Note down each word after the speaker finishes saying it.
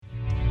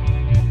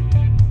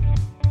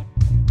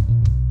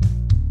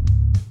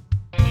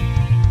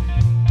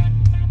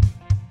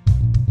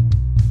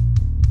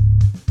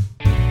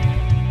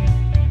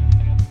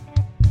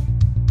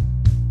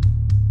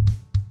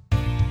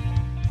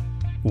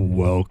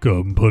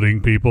Welcome,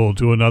 pudding people,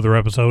 to another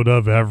episode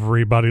of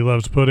Everybody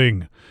Loves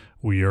Pudding.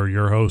 We are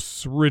your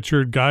hosts,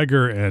 Richard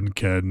Geiger and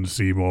Ken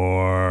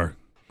Seymour.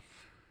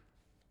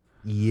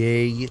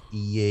 Yay,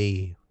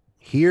 yay.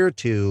 Here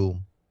to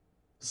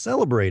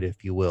celebrate,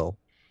 if you will,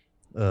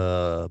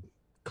 a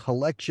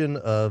collection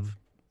of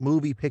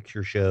movie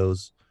picture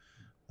shows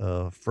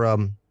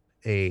from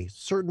a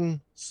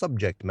certain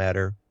subject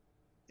matter,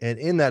 and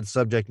in that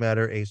subject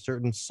matter, a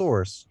certain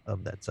source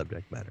of that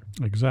subject matter.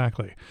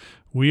 Exactly.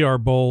 We are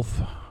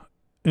both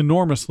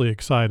enormously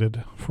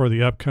excited for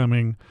the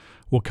upcoming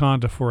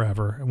Wakanda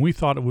Forever, and we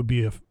thought it would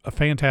be a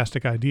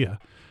fantastic idea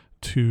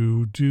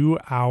to do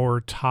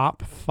our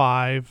top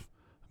 5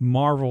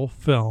 Marvel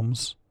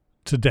films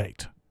to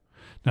date.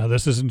 Now,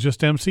 this isn't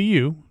just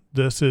MCU.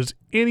 This is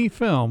any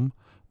film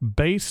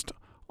based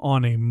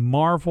on a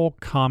Marvel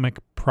comic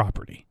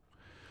property.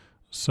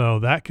 So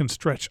that can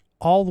stretch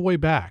all the way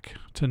back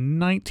to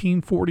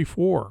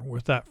 1944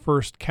 with that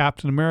first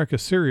Captain America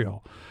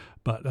serial.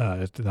 But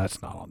that's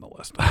not on the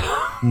list.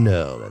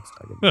 No, that's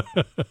not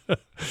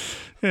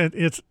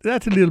good.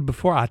 That's a little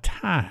before our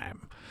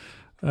time.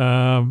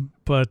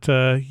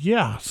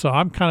 Yeah, so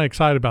I'm kind of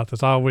excited about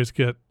this. I always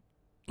get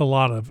a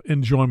lot of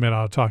enjoyment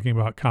out of talking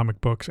about comic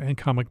books and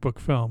comic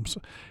book films.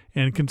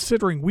 And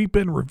considering we've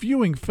been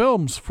reviewing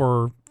films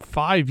for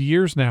 5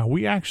 years now,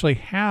 we actually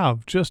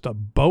have just a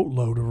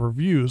boatload of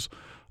reviews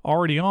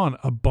already on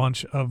a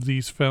bunch of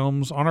these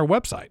films on our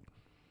website.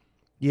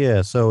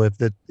 Yeah, so if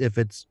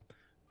it's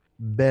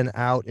been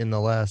out in the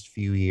last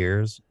few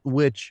years,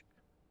 which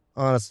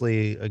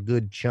honestly a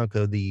good chunk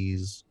of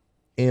these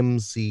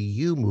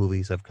MCU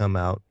movies have come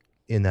out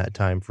in that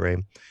time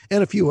frame,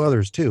 and a few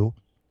others too,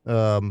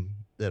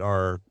 that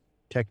are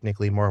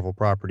technically Marvel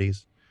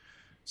properties.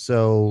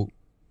 So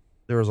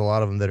there's a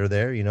lot of them that are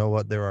there. You know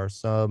what? There are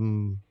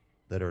some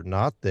that are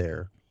not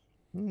there.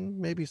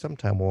 Maybe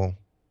sometime we'll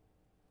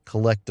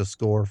collect a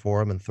score for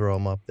them and throw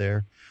them up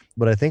there.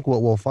 But I think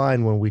what we'll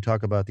find when we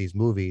talk about these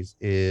movies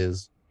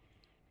is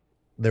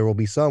there will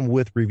be some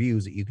with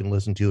reviews that you can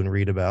listen to and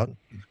read about,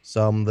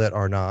 some that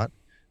are not.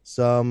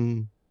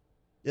 Some,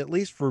 at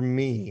least for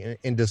me,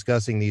 in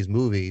discussing these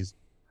movies,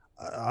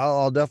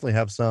 I'll definitely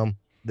have some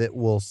that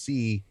we'll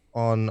see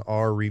on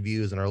our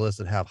reviews and our list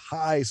that have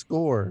high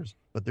scores,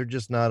 but they're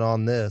just not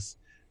on this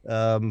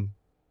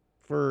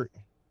for,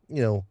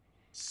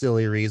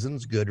 silly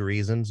reasons, good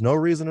reasons, no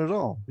reason at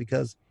all,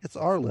 because it's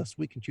our list.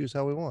 We can choose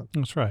how we want.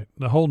 That's right.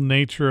 The whole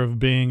nature of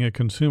being a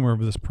consumer of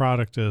this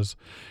product is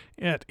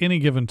at any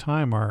given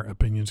time, our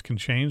opinions can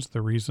change.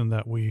 The reason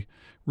that we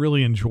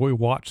really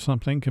watch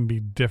something can be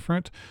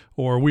different.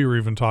 Or we were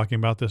even talking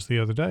about this the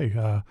other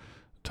day,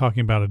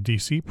 talking about a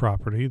DC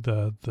property,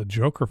 the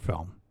Joker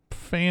film.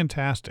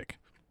 Fantastic.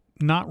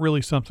 Not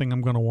really something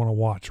I'm going to want to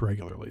watch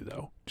regularly,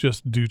 though,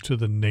 just due to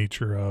the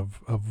nature of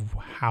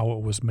how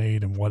it was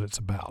made and what it's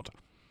about.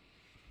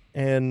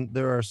 And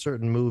there are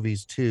certain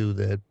movies, too,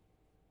 that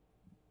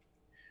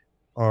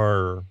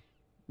are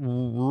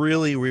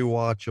really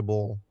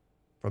rewatchable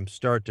from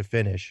start to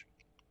finish.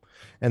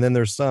 And then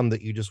there's some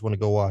that you just want to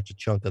go watch a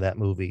chunk of that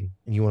movie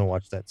and you want to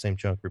watch that same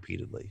chunk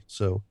repeatedly.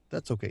 So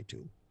that's okay,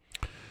 too.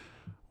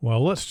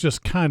 Well, let's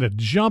just kind of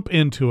jump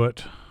into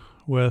it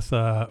with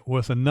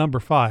a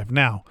number 5.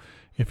 Now,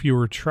 if you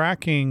were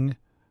tracking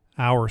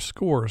our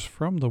scores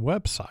from the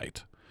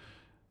website,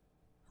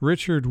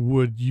 Richard,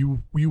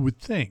 you would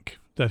think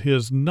that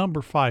his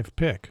number 5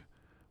 pick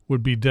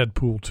would be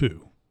Deadpool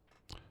 2.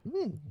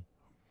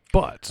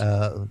 But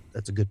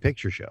that's a good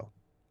picture show,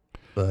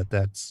 but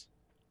that's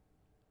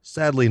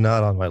sadly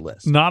not on my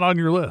list. Not on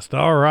your list.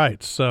 All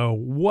right. So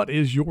what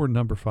is your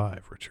number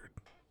 5, Richard?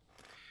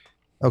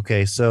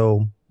 Okay,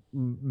 so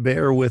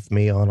bear with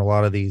me on a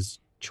lot of these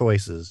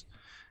choices,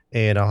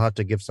 and I'll have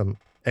to give some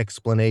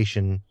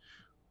explanation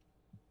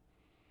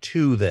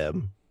to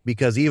them,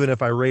 because even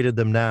if I rated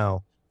them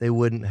now, they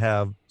wouldn't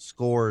have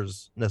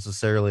scores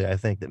necessarily, I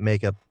think, that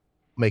make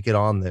it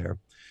on there.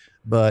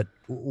 But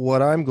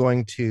what I'm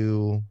going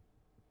to,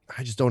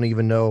 I just don't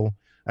even know.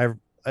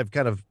 I've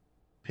kind of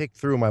picked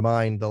through my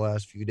mind the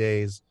last few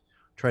days,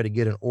 try to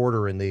get an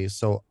order in these.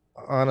 So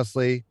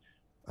honestly,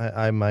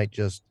 I might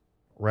just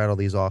rattle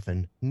these off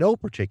in no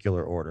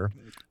particular order,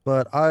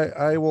 but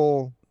I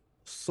will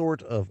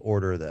sort of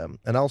order them,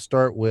 and I'll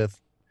start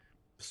with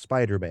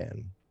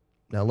Spider-Man.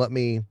 Now let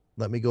me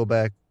go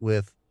back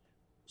with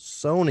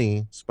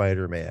Sony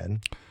Spider-Man,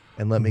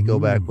 and let me go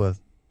back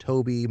with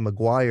Tobey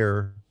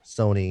Maguire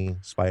Sony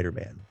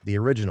Spider-Man, the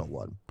original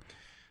one.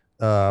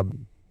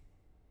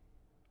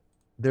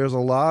 There's a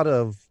lot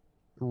of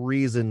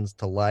reasons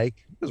to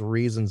like. There's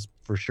reasons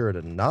for sure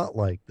to not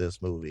like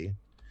this movie.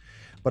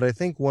 But I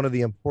think one of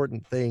the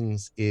important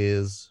things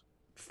is,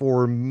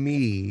 for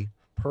me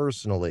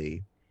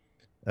personally,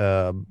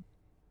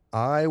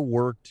 I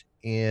worked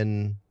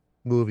in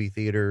movie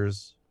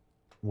theaters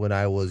when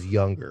I was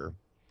younger.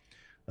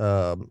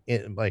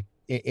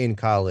 In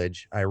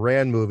college, I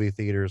ran movie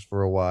theaters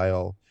for a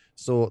while.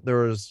 So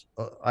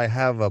I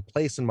have a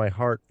place in my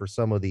heart for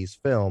some of these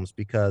films,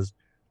 because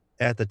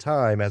at the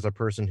time, as a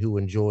person who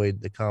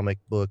enjoyed the comic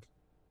book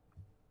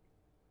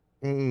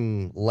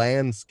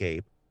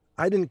landscape.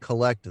 I didn't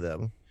collect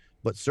them,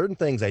 but certain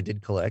things I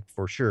did collect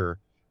for sure.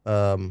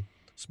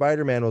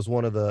 Spider-Man was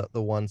one of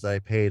the ones I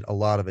paid a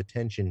lot of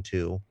attention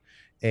to,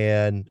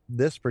 and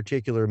this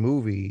particular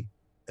movie,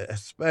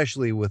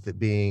 especially with it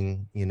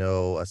being,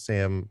 a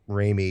Sam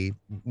Raimi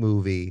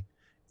movie,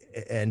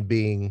 and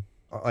being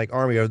like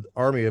Army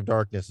of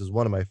Darkness is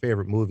one of my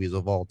favorite movies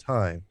of all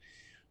time.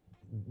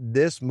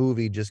 This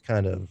movie just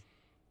kind of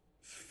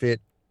fit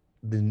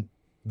the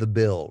the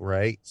bill,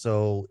 right?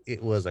 So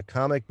it was a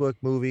comic book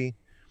movie.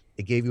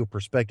 It gave you a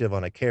perspective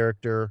on a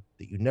character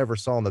that you never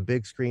saw on the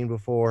big screen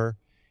before.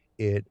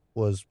 It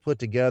was put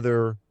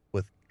together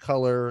with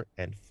color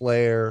and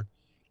flair,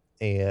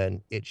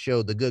 and it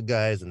showed the good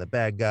guys and the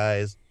bad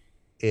guys.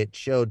 It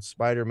showed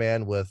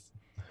Spider-Man with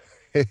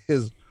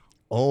his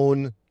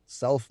own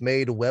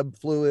self-made web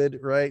fluid,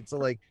 right? So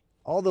like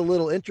all the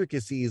little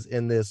intricacies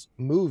in this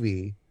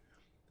movie,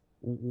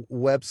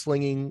 web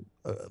slinging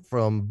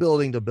from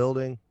building to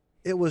building,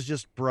 it was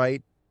just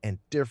bright and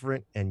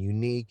different and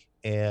unique.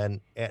 And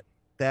at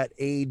that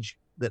age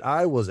that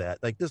I was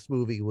at, like this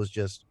movie was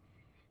just,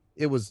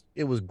 it was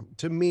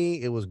to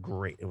me, it was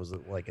great. It was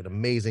like an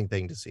amazing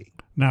thing to see.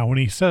 Now, when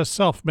he says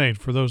self-made,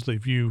 for those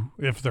of you,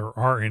 if there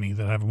are any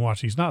that haven't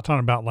watched, he's not talking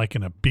about like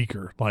in a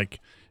beaker, like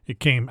it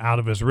came out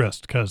of his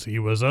wrist because he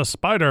was a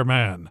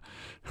Spider-Man.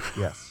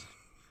 Yes.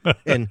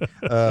 And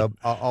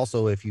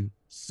also, if you've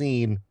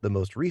seen the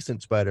most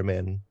recent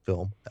Spider-Man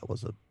film, that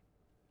was a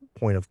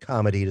point of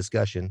comedy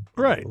discussion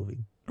in Right. the movie.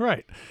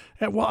 Right.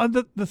 And, well,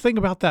 the thing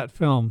about that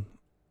film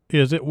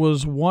is it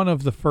was one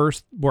of the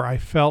first where I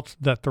felt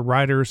that the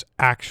writers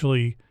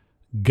actually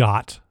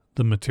got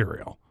the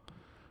material.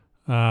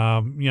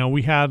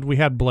 We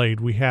had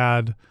Blade, we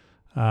had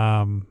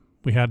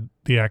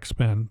the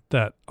X-Men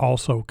that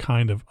also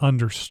kind of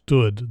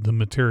understood the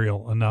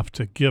material enough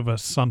to give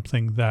us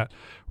something that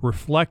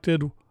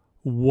reflected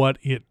what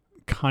it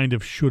kind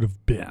of should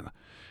have been.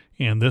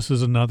 And this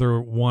is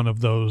another one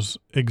of those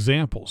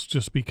examples,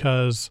 just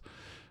because,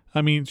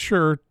 I mean,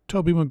 sure,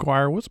 Tobey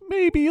Maguire was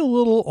maybe a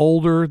little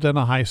older than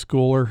a high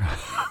schooler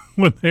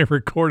when they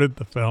recorded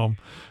the film.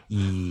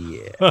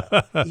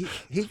 Yeah.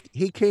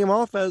 he came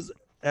off as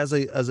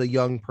a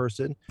young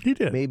person. He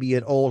did. Maybe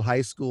an old high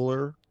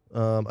schooler,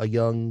 a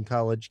young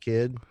college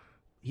kid.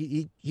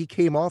 He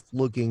came off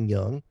looking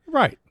young.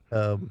 Right.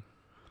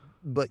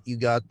 But you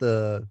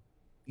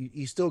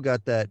still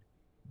got that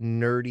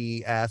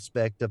nerdy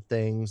aspect of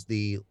things,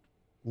 the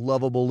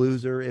lovable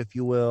loser, if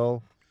you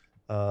will.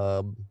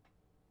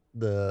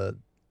 The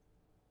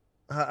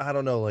I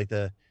don't know, like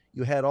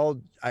you had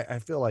I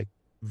feel like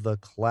the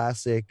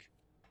classic,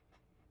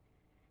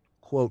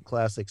 quote,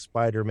 classic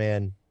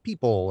Spider-Man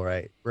people,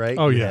 right?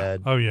 Oh, You yeah.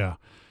 had Oh, yeah.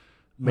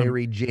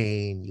 Mary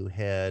Jane, you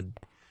had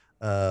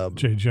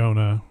J.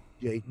 Jonah.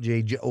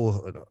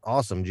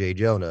 Awesome Jay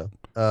Jonah.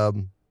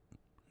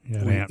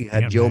 You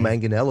had Joe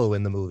Manganiello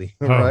in the movie,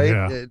 right?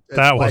 Yeah.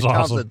 That was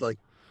awesome. Like,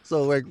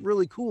 so like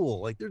really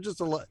cool. Like there's just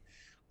a lot,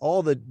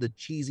 all the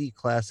cheesy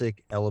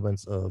classic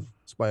elements of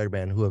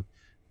Spider-Man who have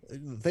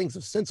things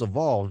have since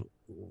evolved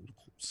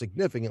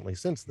significantly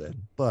since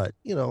then. But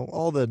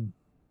all the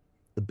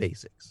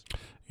basics.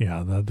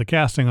 Yeah, the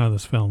casting on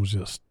this film is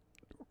just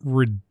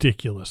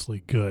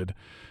ridiculously good.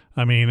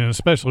 I mean, and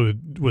especially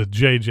with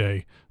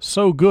JJ,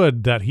 so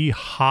good that he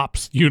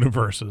hops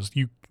universes.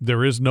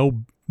 There is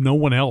no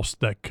one else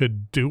that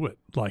could do it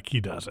like he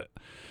does it.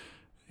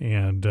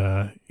 And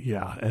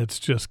yeah, it's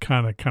just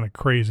kind of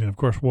crazy. And of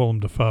course, Willem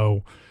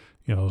Dafoe,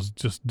 is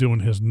just doing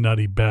his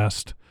nutty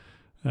best.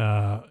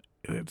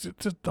 It's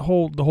just the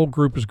whole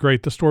group is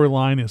great. The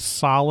storyline is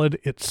solid.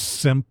 It's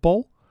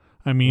simple.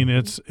 I mean,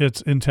 it's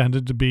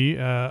intended to be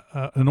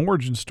an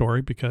origin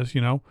story because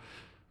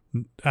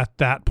at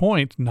that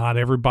point, not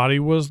everybody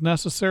was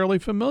necessarily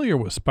familiar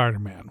with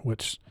Spider-Man,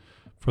 which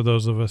for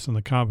those of us in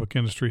the comic book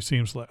industry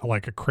seems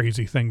like a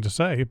crazy thing to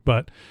say.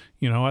 But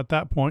at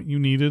that point, you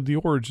needed the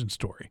origin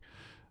story.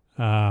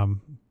 Yeah,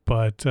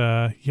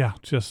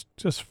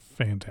 just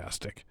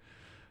fantastic.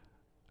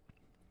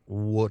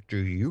 What do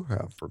you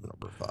have for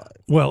number 5?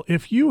 Well,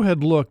 if you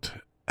had looked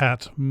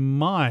at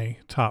my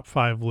top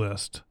 5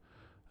 list,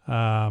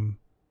 the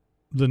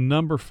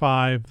number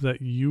 5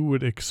 that you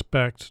would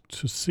expect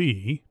to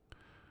see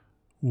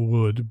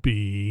would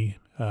be,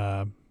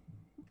 my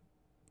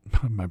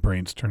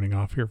brain's turning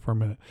off here for a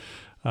minute.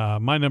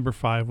 My number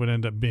 5 would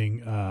end up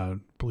being, I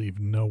believe,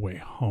 No Way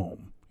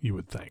Home, you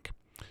would think.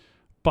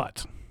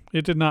 But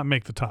it did not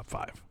make the top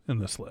 5 in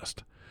this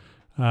list.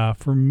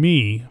 For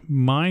me,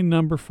 my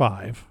number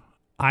 5,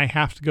 I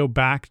have to go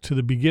back to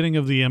the beginning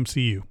of the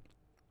MCU.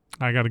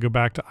 I got to go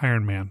back to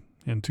Iron Man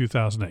in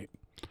 2008.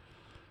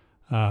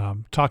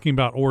 Talking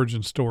about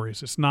origin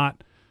stories. It's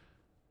not,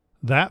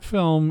 that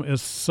film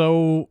is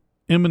so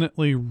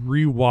eminently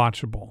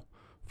rewatchable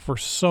for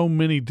so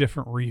many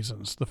different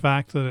reasons. The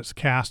fact that its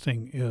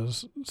casting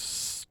is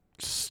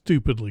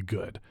stupidly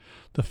good.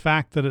 The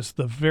fact that it's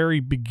the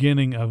very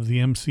beginning of the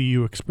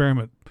MCU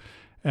experiment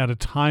at a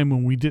time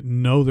when we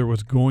didn't know there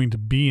was going to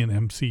be an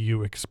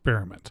MCU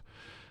experiment.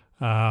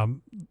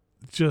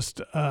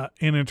 just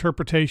an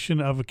interpretation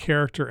of a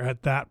character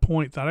at that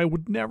point that I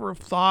would never have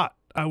thought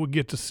I would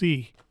get to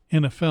see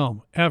in a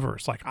film ever.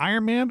 It's like,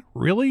 Iron Man,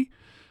 really?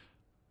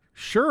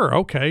 Sure,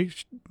 okay,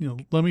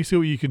 let me see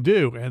what you can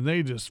do. And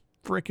they just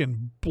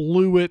freaking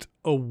blew it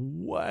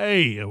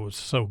away. It was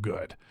so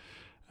good.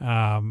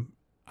 It's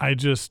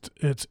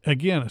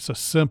a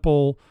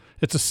simple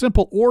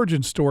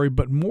origin story,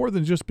 but more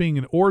than just being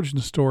an origin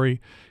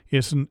story,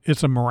 it's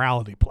a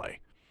morality play.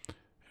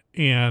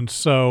 And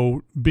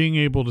so being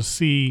able to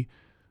see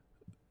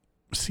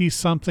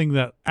something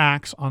that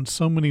acts on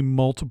so many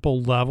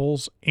multiple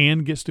levels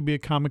and gets to be a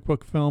comic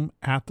book film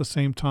at the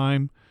same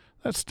time,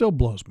 that still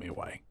blows me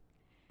away.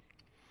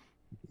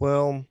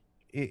 Well,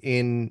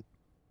 in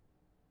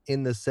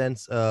the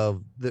sense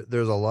of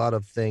there's a lot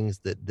of things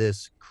that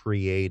this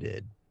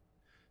created.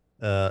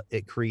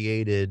 It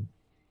created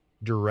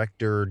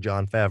director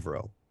Jon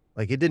Favreau.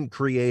 Like, it didn't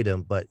create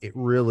him, but it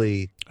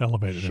really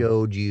elevated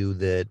showed you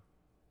that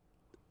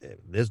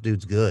this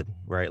dude's good,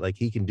 right? Like,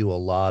 he can do a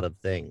lot of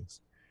things,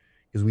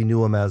 because we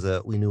knew him as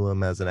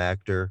an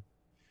actor,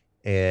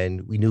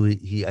 and we knew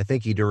I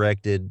think he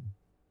directed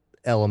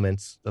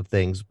elements of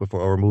things before,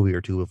 or a movie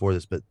or two before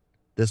this, but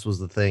this was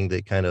the thing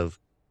that kind of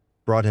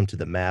brought him to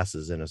the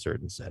masses in a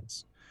certain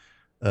sense.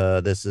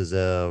 This is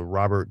a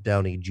Robert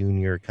Downey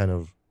Jr. kind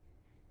of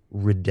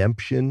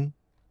redemption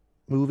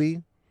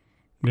movie.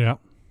 Yeah.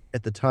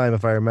 At the time,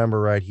 if I remember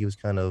right, he was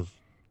kind of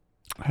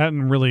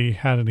hadn't really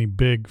had any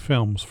big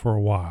films for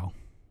a while.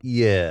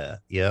 Yeah.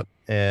 Yep.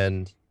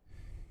 And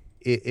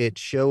it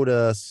showed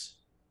us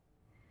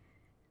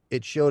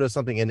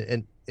something.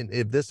 And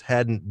if this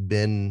hadn't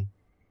been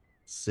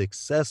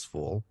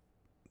successful,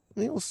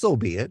 so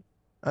be it.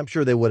 I'm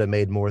sure they would have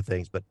made more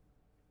things, but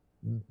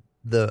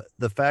the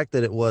fact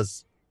that it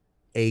was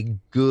a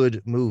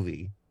good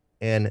movie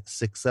and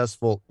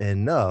successful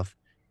enough,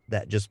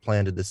 that just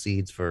planted the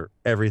seeds for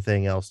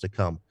everything else to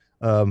come.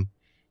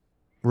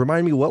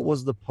 Remind me, what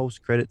was the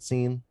post-credit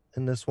scene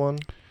in this one?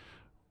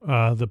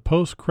 The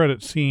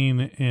post-credit scene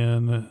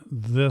in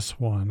this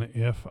one,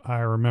 if I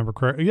remember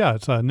correctly,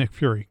 it's Nick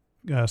Fury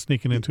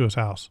sneaking into his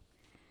house.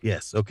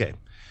 Yes. Okay.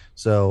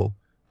 So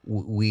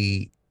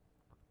we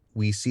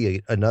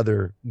see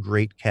another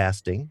great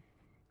casting,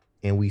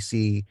 and we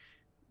see,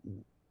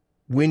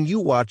 when you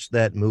watch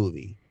that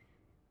movie,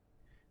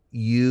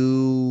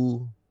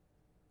 you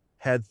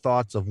had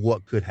thoughts of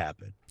what could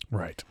happen.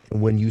 Right.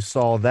 And when you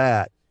saw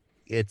that,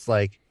 it's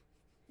like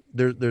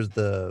there's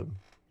the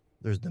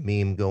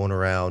meme going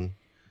around,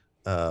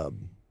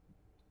 and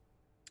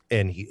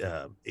he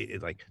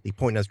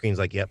pointing at the screen is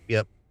like, yep.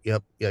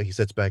 He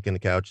sits back in the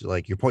couch,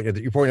 like, you're pointing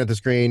at the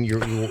screen, you're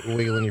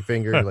wiggling your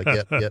finger, you're like,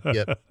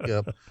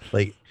 yep.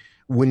 Like,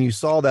 when you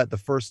saw that the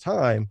first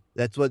time,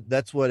 that's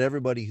what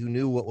everybody who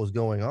knew what was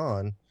going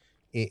on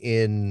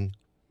in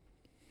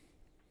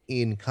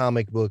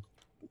comic book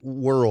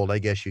world, I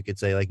guess you could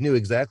say, like, knew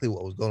exactly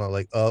what was going on.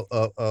 Like,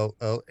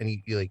 oh, and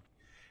he like,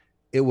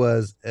 it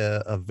was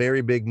a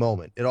very big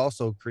moment. It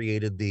also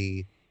created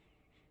the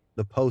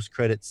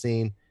post-credit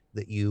scene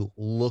that you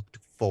looked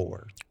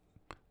for.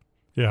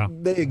 Yeah,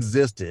 they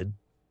existed,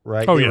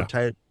 right? Oh,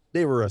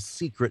 they were a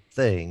secret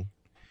thing.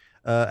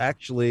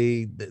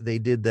 Actually, they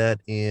did that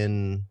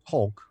in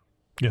Hulk.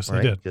 Yes,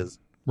 right? They did. Because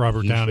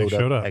Robert Downey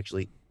showed up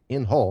actually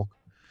in Hulk,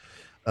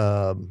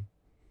 a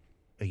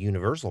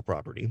Universal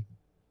property.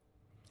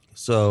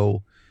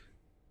 So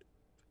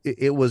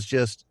it was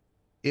just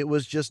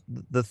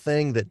the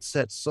thing that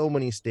set so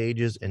many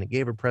stages, and it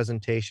gave a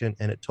presentation,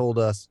 and it told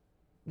us,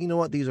 you know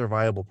what, these are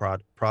viable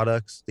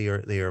products. They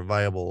are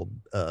viable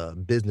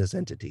business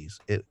entities.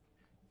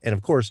 And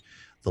of course,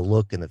 the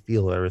look and the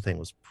feel of everything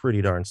was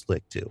pretty darn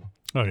slick too.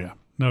 Oh yeah,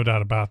 no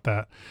doubt about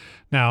that.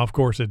 Now, of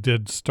course, it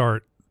did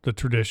start the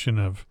tradition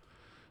of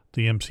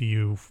the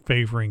MCU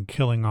favoring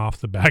killing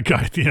off the bad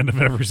guy at the end of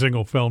every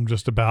single film,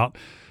 just about.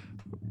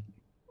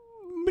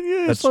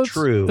 Yeah, That's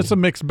true. It's a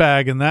mixed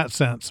bag in that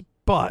sense,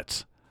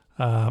 but.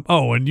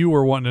 And you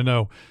were wanting to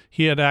know,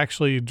 he had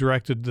actually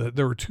directed,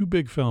 there were two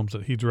big films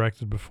that he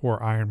directed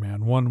before Iron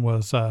Man. One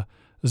was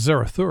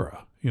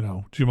Zarathustra,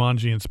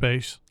 Jumanji in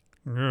space,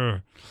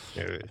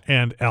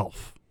 and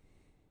Elf.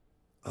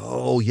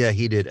 Oh, yeah,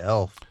 he did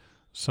Elf.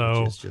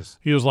 So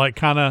he was like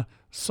kind of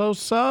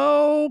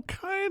so,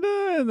 kind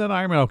of, and then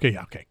Iron Man,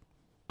 okay,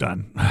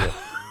 done.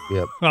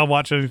 Yep. I'll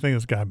watch anything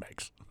this guy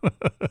makes.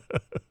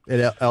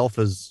 And Elf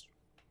has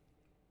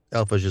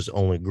just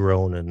only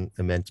grown in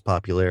immense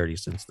popularity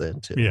since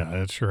then too. Yeah,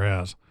 it sure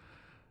has.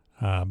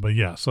 But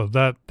yeah, so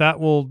that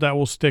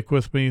will stick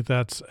with me.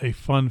 That's a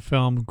fun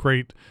film.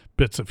 Great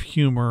bits of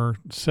humor,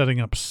 setting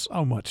up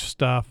so much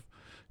stuff.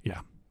 Yeah,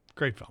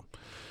 great film.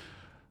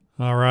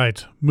 All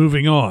right,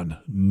 moving on.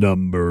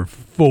 Number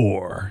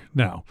 4.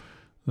 Now,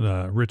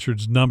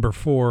 Richard's number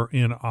 4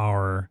 in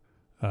our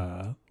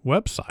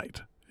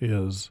website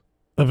is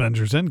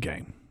Avengers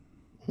Endgame.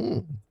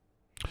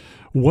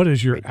 What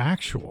is your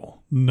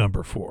actual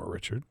number 4,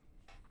 Richard?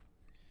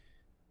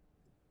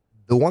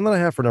 The one that I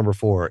have for number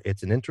 4,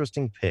 it's an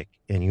interesting pick,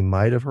 and you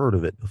might have heard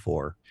of it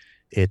before.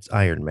 It's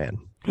Iron Man.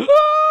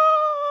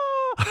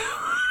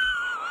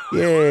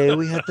 Yay,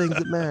 we had things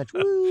that match.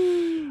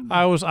 Woo!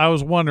 I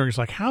was wondering, it's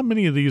like how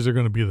many of these are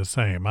going to be the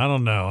same? I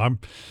don't know.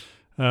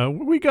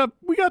 We got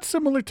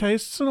similar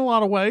tastes in a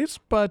lot of ways,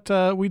 but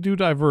we do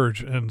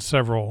diverge in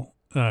several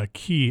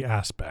key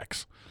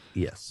aspects.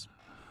 Yes.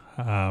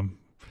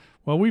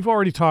 Well, we've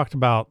already talked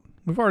about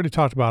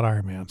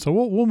Iron Man, so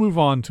we'll move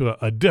on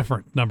to a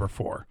different number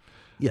 4.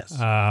 Yes.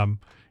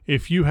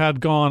 If you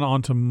had gone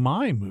onto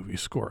my movie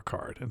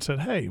scorecard and said,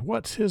 "Hey,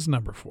 what's his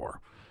number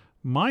 4?"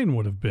 Mine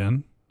would have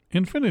been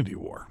Infinity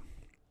War.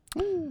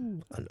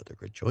 Another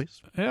good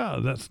choice. Yeah,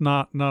 that's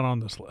not on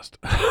this list.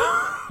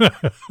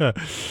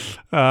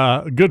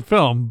 Good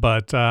film,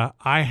 but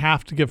I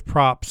have to give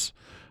props.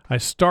 I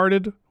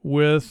started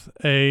with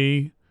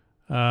an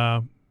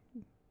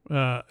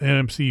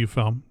MCU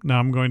film. Now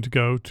I'm going to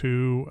go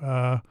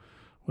to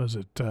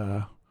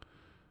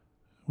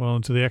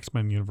into the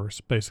X-Men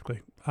universe,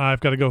 basically. I've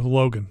got to go with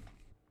Logan.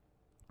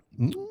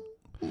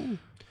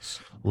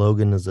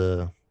 Logan is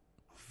a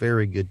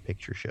very good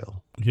picture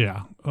show.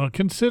 Yeah.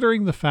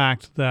 Considering the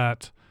fact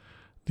that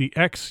the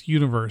X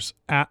universe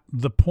at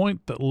the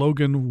point that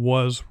Logan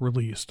was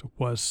released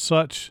was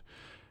such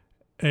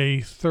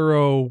a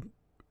thorough,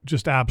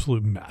 just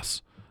absolute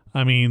mess.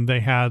 I mean,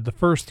 they had the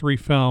first 3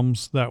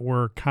 films that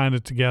were kind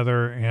of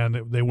together, and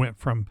they went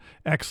from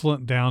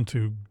excellent down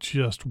to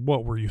just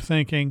what were you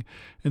thinking?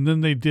 And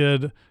then they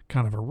did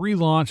kind of a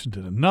relaunch and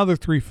did another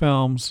 3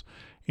 films,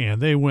 and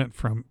they went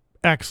from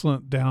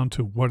excellent down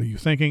to what are you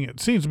thinking? It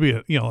seems to be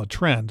a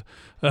trend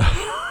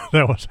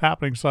that was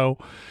happening. So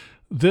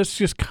this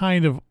just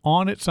kind of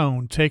on its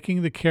own,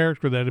 taking the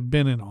character that had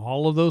been in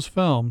all of those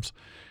films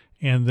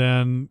and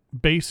then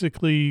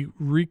basically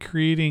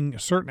recreating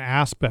certain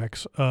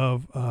aspects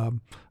of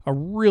a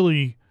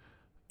really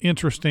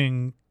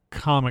interesting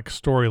comic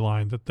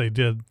storyline that they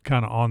did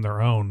kind of on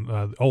their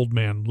own. Old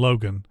Man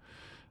Logan,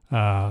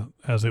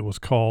 as it was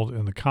called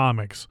in the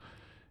comics,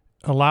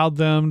 allowed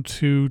them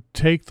to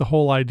take the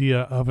whole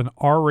idea of an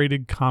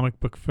R-rated comic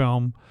book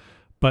film,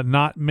 but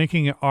not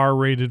making it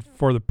R-rated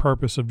for the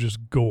purpose of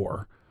just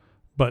gore,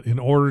 but in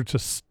order to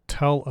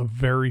tell a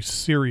very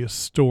serious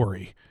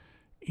story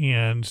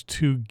and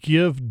to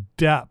give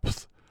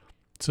depth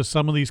to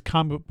some of these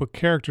comic book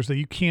characters that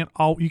you can't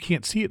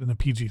see it in a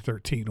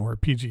PG-13 or a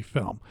PG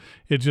film.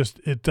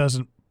 It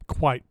doesn't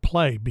quite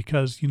play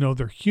because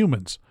they're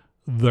humans.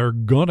 They're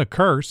gonna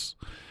curse.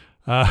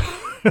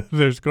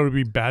 There's going to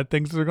be bad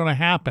things that are going to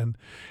happen,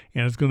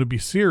 and it's going to be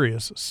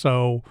serious.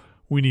 So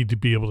we need to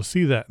be able to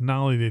see that.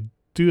 Not only did they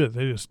do it,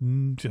 they just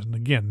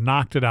again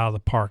knocked it out of the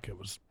park. It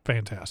was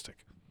fantastic.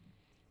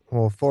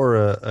 Well, for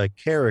a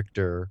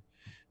character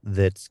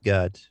that's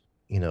got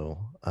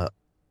a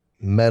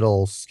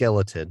metal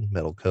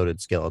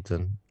coated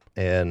skeleton,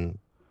 and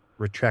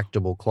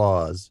retractable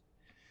claws,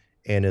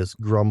 and is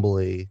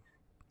grumbly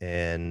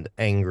and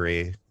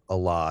angry a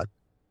lot,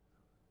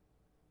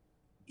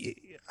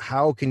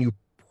 how can you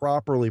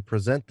properly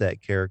present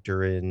that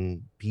character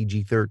in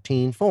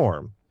PG-13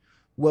 form?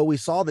 Well, we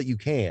saw that you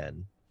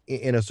can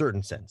in a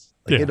certain sense.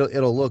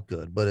 It'll look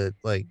good, but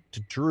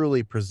to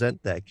truly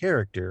present that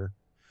character,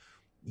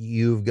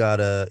 you've got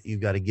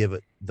to give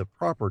it the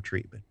proper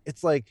treatment.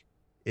 It's like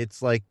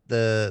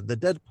the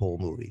Deadpool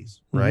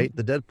movies, right?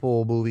 Mm-hmm. The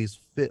Deadpool movies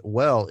fit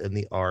well in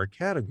the R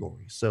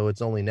category, so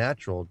it's only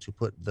natural to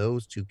put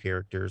those 2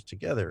 characters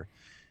together.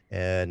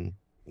 And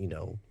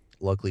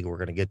luckily we're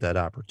going to get that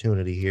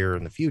opportunity here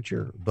in the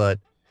future, but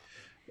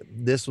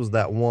this was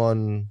that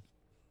one,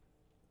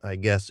 I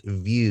guess,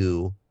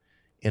 view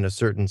in a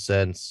certain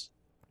sense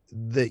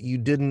that you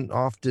didn't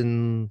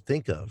often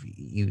think of.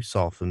 You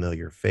saw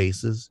familiar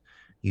faces,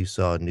 you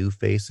saw new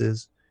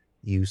faces,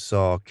 you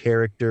saw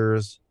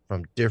characters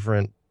from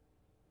different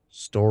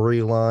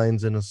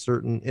storylines in a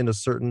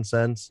certain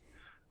sense.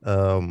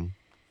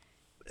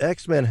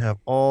 X-Men have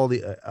all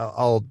the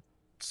I'll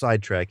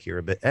sidetrack here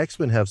a bit.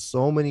 X-Men have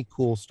so many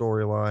cool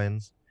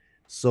storylines,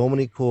 so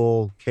many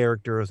cool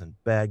characters and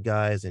bad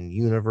guys and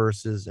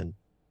universes and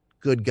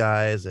good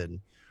guys and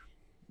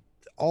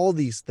all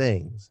these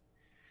things,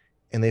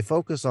 and they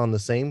focus on the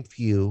same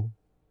few,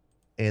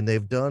 and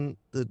they've done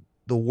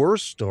the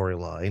worst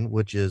storyline,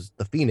 which is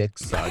the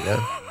Phoenix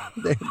Saga.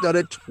 They've done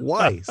it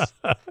twice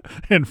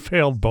and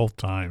failed both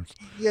times.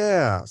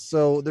 Yeah,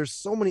 so there's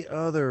so many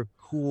other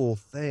cool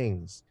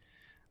things.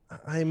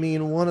 I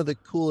mean, one of the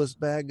coolest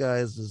bad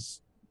guys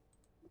is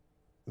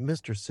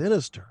Mr.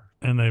 Sinister.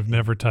 And they've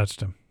never touched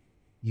him.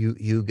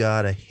 You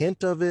got a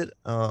hint of it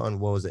on,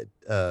 what was it?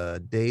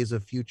 Days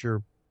of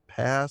Future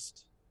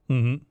Past.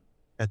 Mm-hmm.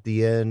 At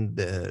the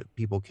end,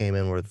 people came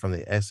in from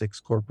the Essex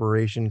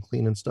Corporation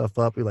cleaning stuff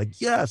up. You're like,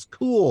 yes,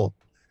 cool.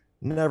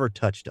 Never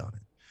touched on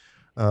it.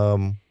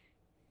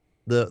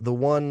 The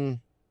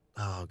one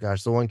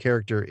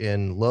character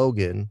in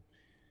Logan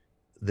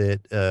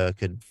that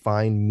could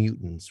find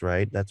mutants,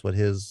 right? That's what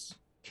his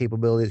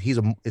capability is.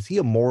 Is he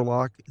a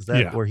Morlock? Is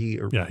that where he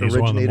originated he's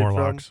one of the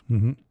Morlocks. from?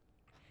 Mm-hmm.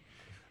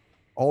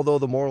 Although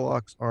the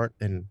Morlocks aren't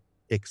an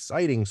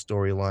exciting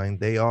storyline,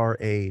 they are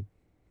a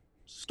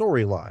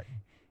storyline.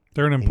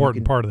 They're an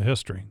important part of the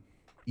history.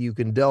 You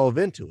can delve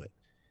into it.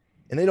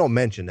 And they don't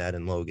mention that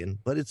in Logan,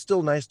 but it's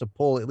still nice to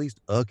pull at least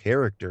a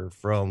character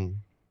from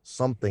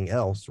something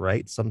else,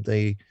 right?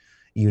 Something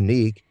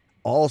unique.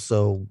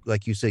 Also,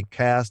 like you said,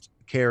 cast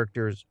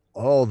characters,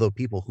 all the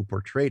people who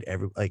portrayed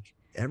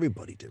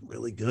everybody did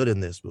really good in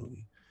this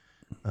movie.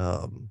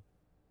 Um,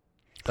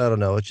 I don't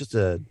know.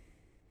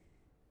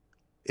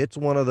 It's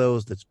one of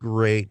those that's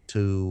great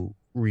to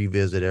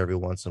revisit every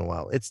once in a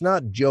while. It's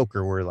not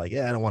Joker where like,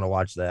 yeah, I don't want to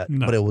watch that,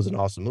 but No. it was an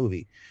awesome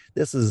movie.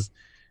 This is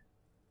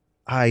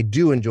I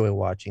do enjoy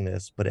watching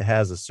this, but it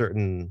has a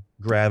certain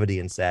gravity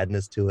and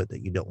sadness to it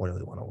that you don't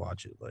really want to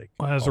watch it like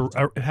Well, all the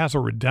time. it has a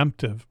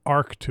redemptive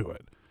arc to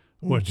it,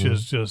 which Mm-hmm.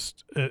 is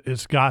just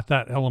it's got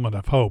that element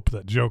of hope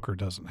that Joker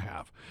doesn't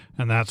have,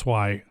 and that's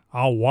why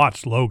I'll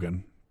watch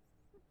Logan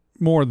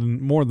more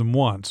than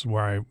once,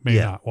 where I may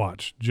Yeah. not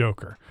watch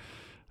Joker.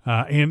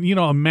 And you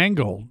know, a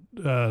Mangold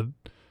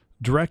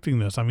directing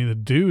this. I mean, the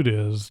dude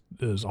is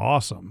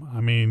awesome.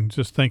 I mean,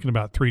 just thinking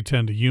about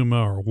 3:10 to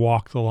Yuma or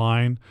Walk the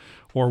Line,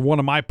 or one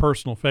of my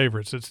personal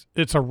favorites.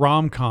 It's a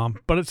rom com,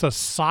 but it's a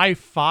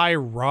sci-fi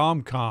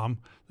rom com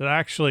that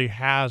actually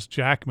has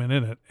Jackman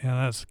in it, and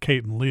that's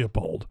Kate and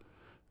Leopold.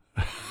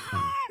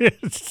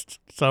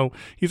 So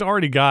he's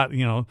already got,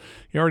 you know,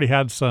 he already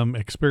had some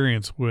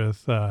experience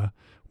with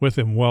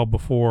him well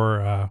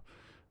before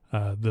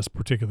this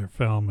particular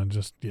film, and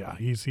just yeah,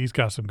 he's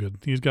got some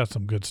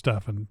good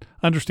stuff, and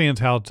understands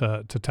how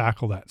to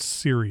tackle that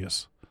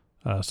serious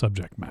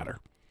subject matter.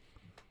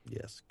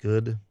 Yes.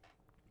 Good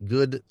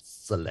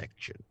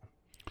selection.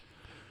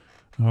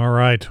 All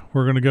right,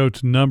 we're gonna go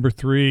to number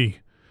three,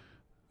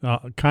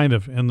 kind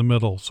of in the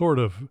middle, sort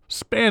of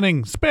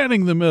spanning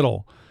the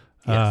middle.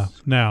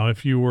 Yes. Now,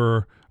 if you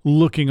were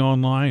looking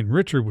online,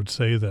 Richard would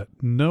say that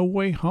No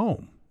Way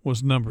Home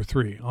was number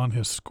three on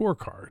his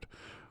scorecard.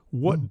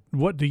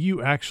 What do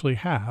you actually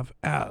have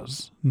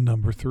as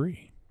number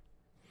three?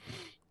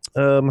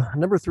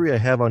 Number three, I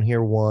have on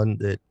here one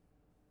that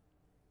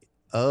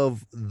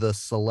of the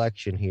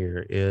selection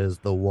here is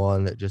the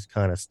one that just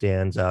kind of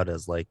stands out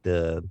as like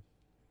mm,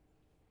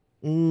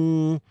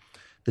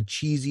 the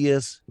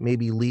cheesiest,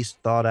 maybe least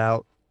thought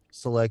out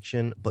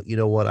selection. But you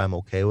know what? I'm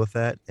okay with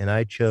that, and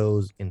I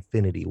chose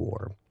Infinity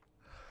War.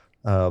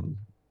 Um,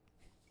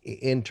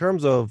 in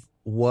terms of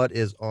what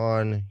is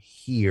on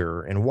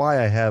here and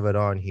why I have it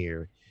on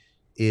here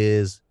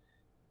is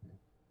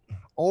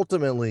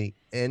ultimately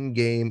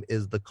Endgame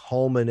is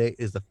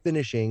the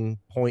finishing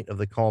point of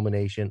the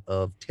culmination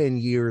of 10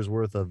 years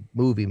worth of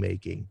movie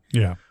making.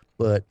 Yeah,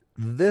 But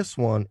this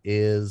one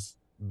is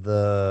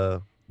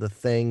the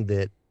thing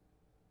that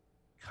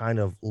kind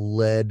of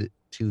led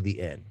to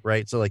the end,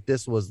 right? So like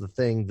this was the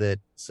thing that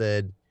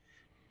said,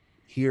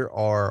 here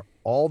are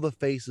all the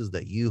faces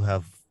that you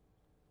have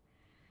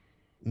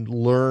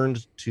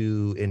learned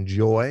to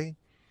enjoy,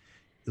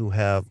 who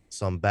have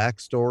some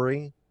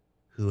backstory,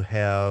 who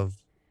have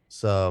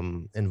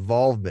some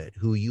involvement,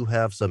 who you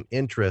have some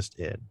interest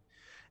in.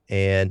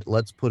 And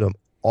let's put them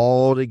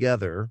all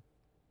together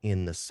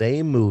in the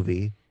same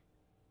movie,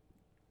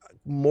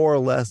 more or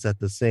less at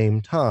the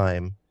same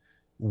time,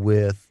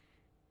 with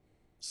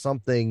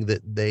something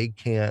that they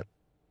can't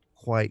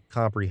quite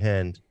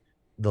comprehend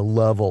the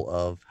level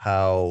of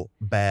how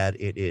bad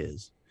it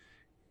is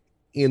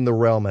in the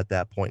realm at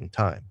that point in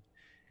time.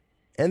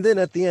 And then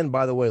at the end,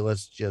 by the way,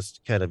 let's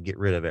just kind of get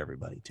rid of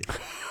everybody too.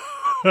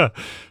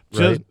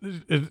 just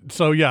Right.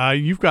 so yeah,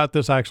 you've got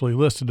this actually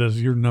listed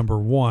as your number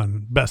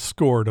one best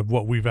scored of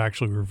what we've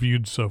actually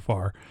reviewed so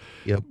far.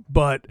 Yep.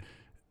 But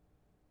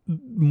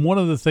one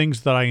of the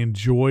things that I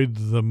enjoyed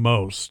the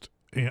most,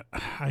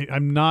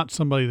 I'm not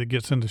somebody that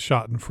gets into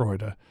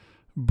Schadenfreude,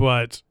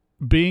 but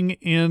being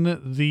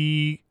in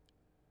the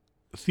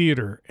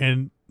theater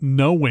and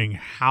knowing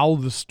how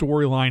the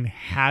storyline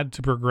had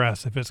to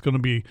progress, if it's going to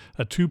be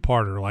a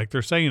two-parter like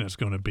they're saying it's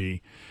going to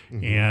be,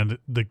 Mhm. and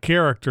the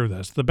character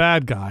that's the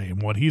bad guy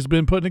and what he's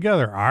been putting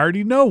together, I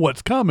already know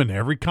what's coming.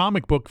 Every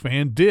comic book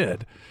fan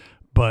did.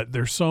 But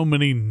there's so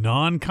many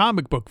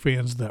non-comic book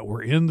fans that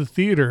were in the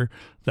theater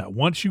that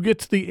once you get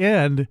to the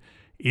end,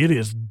 it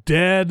is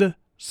dead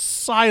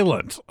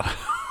silent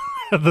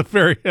at the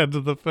very end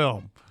of the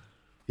film.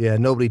 Yeah,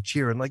 nobody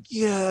cheering like,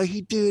 yeah,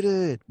 he did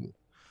it.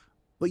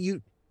 But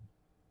you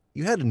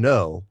had to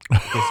know.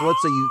 Okay, so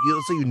let's say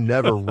you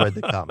never read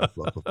the comic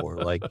book before.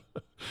 Like,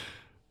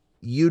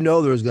 you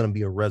know there's going to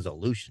be a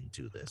resolution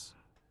to this,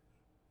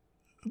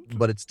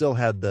 but it still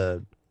had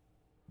the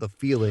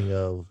feeling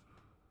of,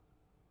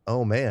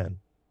 oh man,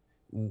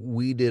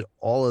 we did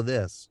all of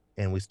this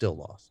and we still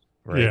lost,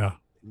 right? Yeah.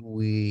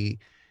 We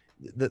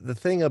the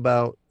thing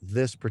about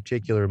this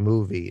particular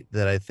movie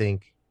that I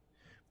think,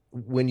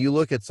 when you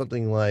look at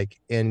something like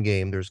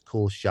Endgame, there's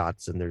cool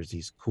shots and there's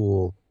these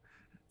cool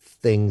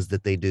things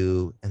that they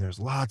do, and there's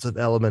lots of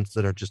elements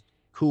that are just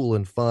cool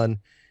and fun.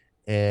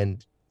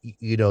 And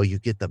you know, you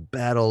get the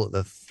battle,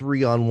 the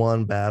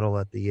 3-on-1 battle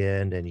at the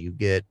end, and you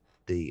get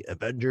the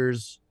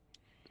Avengers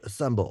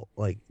assemble.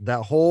 Like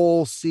that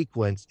whole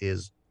sequence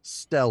is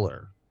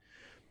stellar.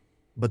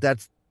 But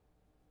that's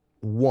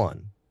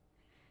one.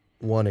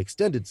 one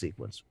extended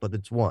sequence, but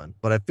it's one.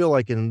 But I feel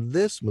like in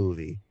this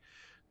movie,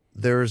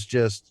 there's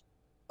just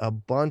a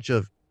bunch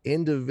of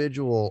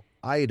individual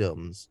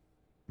items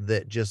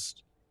that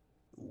just,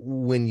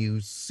 when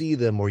you see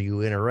them or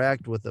you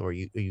interact with them, or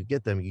you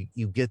get them,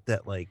 you get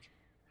that, like,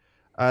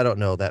 I don't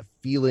know, that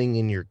feeling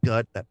in your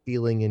gut, that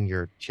feeling in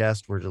your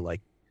chest where you're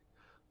like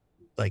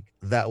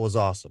that was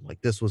awesome,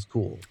 like this was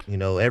cool.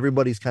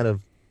 Everybody's kind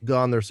of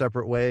gone their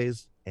separate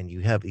ways, and you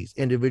have these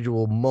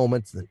individual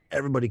moments, and then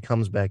everybody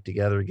comes back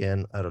together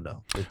again. I don't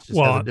know, it just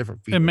has a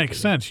different It feeling. makes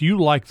sense. You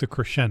like the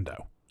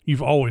crescendo.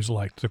 You've always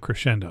liked the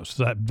crescendos.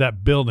 So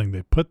that building,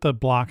 they put the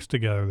blocks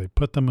together, they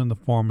put them in the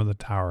form of the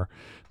tower,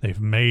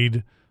 they've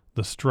made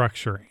the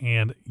structure,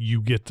 and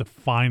you get to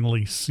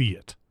finally see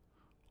it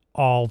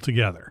all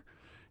together.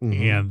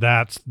 Mm-hmm. And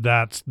that's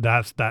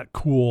that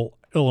cool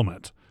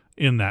element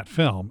in that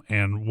film,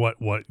 and what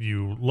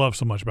you love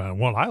so much about it, and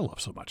what I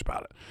love so much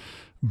about it.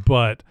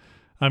 But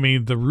I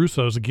mean, the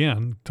Russos,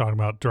 again, talking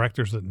about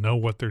directors that know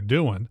what they're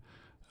doing,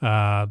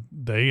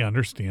 they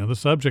understand the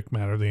subject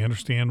matter. They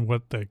understand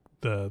what the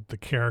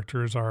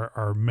characters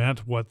are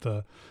meant, what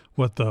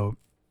the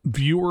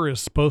viewer is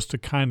supposed to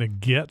kind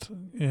of get,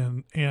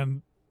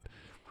 and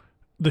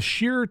the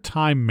sheer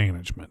time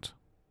management.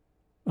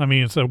 I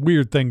mean, it's a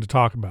weird thing to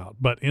talk about,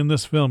 but in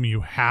this film,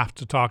 you have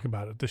to talk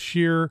about it. The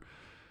sheer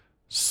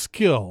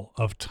skill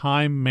of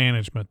time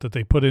management that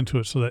they put into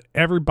it so that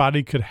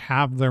everybody could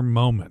have their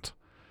moment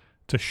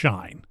to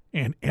shine,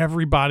 and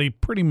everybody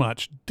pretty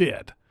much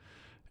did.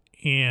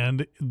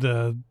 And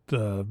the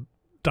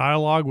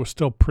dialogue was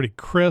still pretty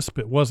crisp.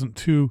 It wasn't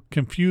too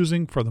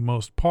confusing for the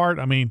most part.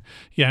 I mean,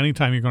 yeah,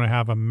 anytime you're going to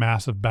have a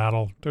massive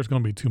battle, there's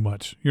going to be too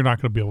much. You're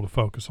not going to be able to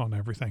focus on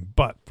everything.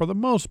 But for the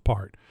most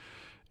part,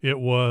 it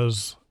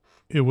was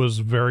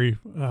very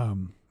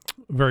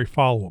very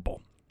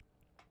followable.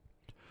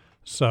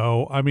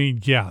 So I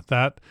mean, yeah,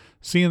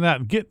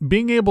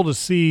 being able to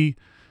see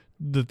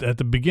at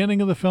the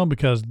beginning of the film,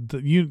 because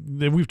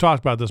we've talked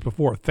about this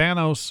before.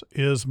 Thanos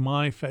is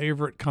my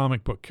favorite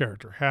comic book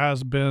character,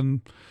 has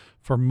been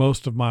for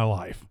most of my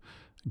life.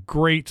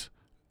 Great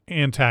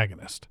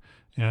antagonist,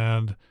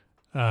 and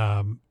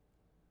a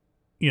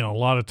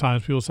lot of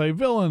times people say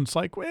villains.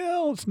 Like,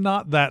 well, it's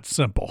not that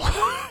simple.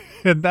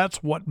 And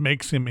that's what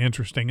makes him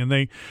interesting. And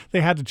they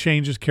had to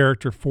change his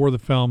character for the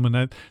film,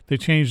 and they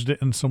changed it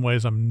in some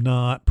ways I'm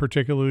not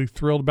particularly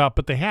thrilled about,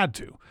 but they had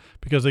to,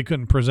 because they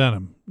couldn't present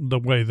him the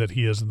way that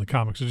he is in the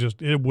comics.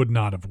 It would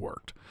not have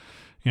worked.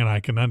 And I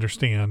can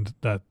understand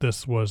that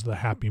this was the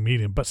happy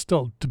medium, but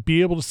still, to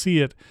be able to see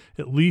it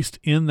at least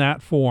in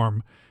that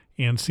form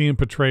and see him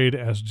portrayed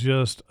as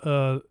just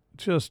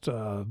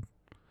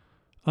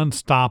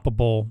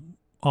unstoppable,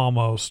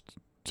 almost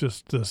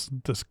just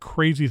this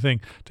crazy thing,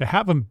 to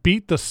have him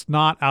beat the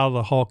snot out of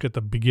the Hulk at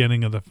the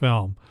beginning of the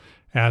film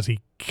as he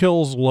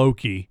kills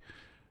Loki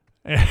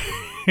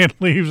and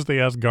leaves the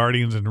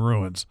Asgardians in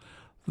ruins.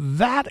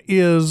 That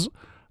is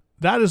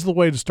the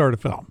way to start a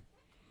film.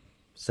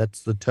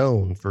 Sets the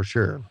tone for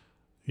sure.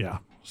 Yeah.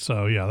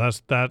 So yeah,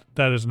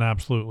 that is an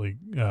absolutely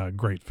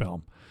great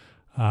film.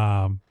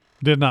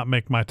 Did not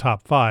make my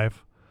top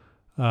 5.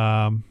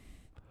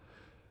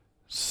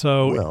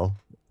 So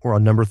we're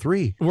on number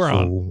 3.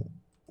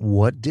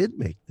 What did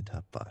make the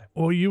top 5?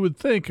 Well, you would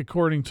think,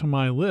 according to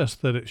my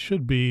list, that it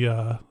should be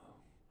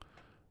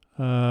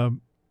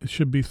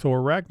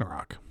Thor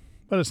Ragnarok,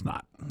 but it's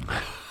not.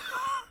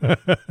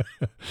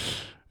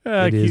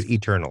 It is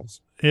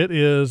Eternals. It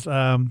is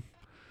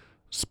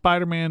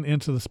Spider-Man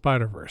Into the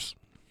Spider-Verse.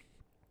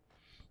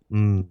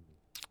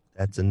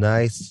 That's a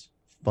nice,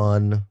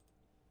 fun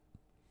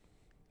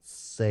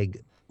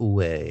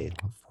segue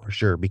for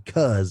sure,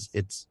 because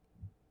it's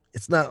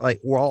not like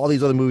all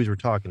these other movies we're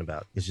talking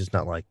about. It's just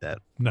not like that.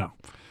 No.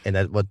 And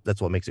that's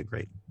what makes it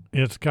great.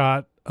 It's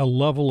got a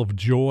level of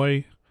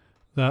joy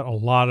that a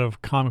lot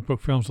of comic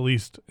book films, at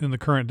least in the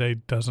current day,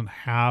 doesn't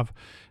have.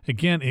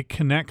 Again, it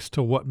connects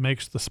to what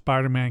makes the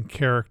Spider-Man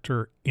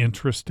character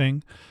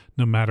interesting,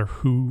 no matter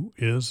who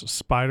is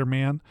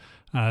Spider-Man.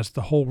 It's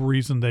the whole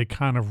reason they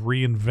kind of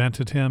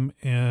reinvented him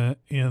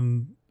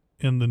in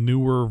the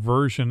newer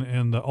version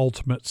in the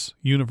Ultimates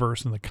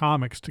universe in the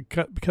comics,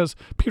 because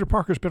Peter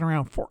Parker's been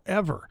around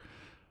forever.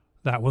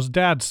 That was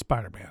Dad's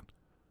Spider-Man.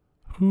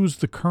 Who's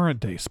the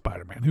current day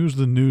Spider-Man? Who's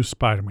the new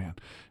Spider-Man?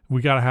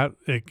 We gotta have,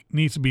 it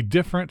needs to be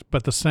different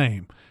but the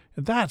same.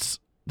 That's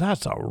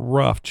a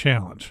rough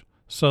challenge.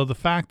 So the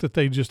fact that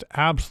they just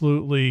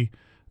absolutely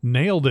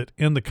nailed it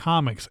in the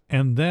comics,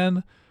 and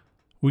then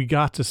we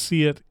got to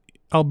see it,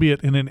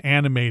 albeit in an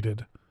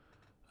animated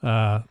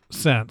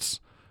sense,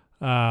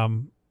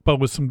 but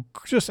with some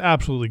just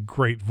absolutely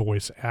great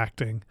voice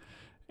acting,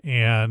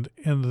 and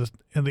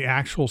the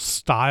actual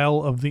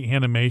style of the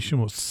animation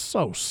was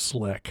so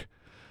slick.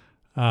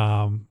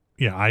 I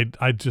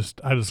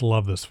just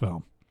love this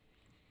film.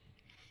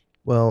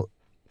 Well,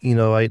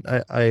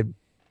 I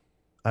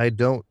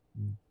don't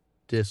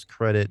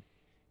discredit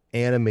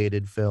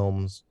animated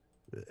films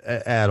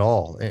at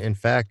all. In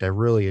fact, I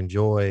really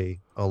enjoy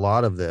a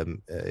lot of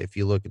them. If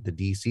you look at the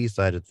DC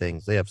side of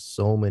things, they have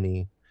so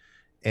many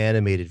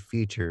animated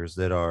features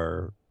that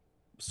are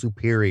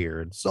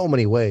superior in so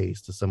many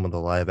ways to some of the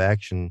live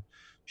action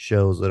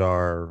shows that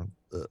are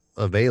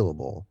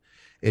available.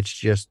 It's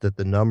just that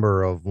the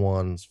number of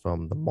ones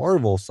from the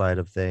Marvel side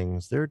of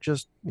things, they're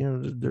just,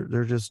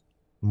 they're just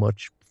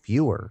much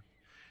fewer.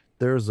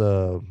 There's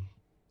a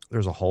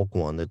there's a Hulk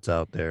one that's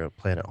out there,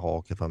 Planet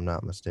Hulk, if I'm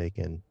not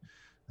mistaken,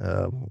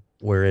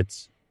 where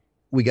it's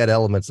we got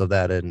elements of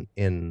that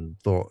in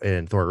Thor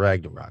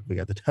Ragnarok. We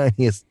got the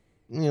tiniest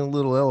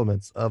little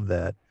elements of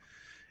that,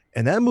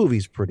 and that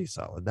movie's pretty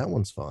solid. That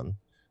one's fun,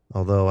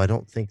 although I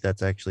don't think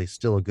that's actually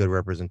still a good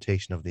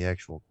representation of the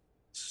actual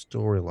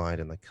storyline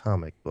in the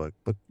comic book.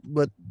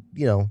 But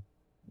you know,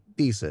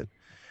 decent.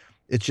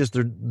 It's just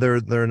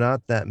they're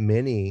not that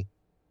many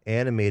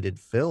animated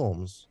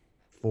films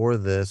for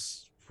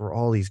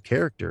all these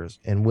characters,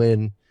 and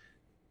when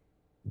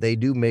they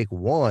do make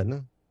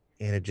one,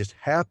 and it just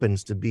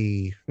happens to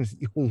be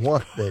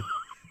one that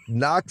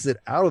knocks it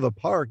out of the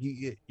park,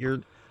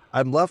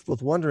 I'm left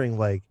with wondering,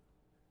 like,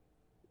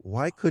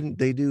 why couldn't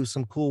they do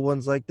some cool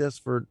ones like this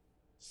for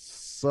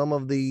some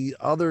of the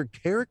other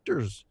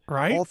characters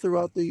Right? all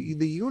throughout the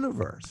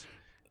universe?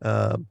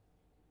 Uh,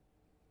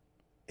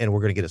 and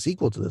we're going to get a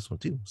sequel to this one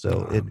too.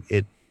 So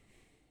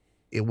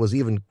it was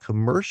even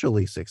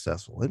commercially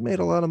successful. It made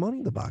a lot of money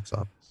in the box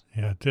office.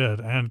 Yeah, it did.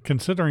 And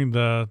considering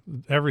the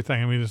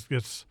everything, I mean,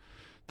 it's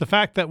the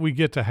fact that we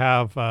get to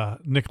have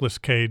Nicolas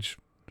Cage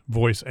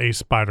voice a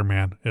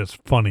Spider-Man is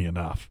funny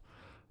enough.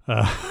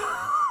 Uh,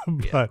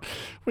 but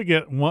we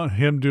get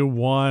him do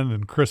one,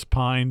 and Chris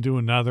Pine do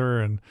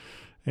another, and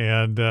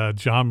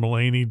John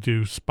Mulaney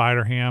do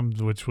Spider-Ham,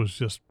 which was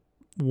just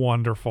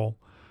wonderful.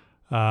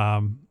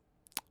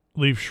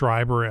 Liev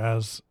Schreiber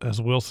as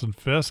Wilson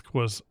Fisk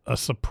was a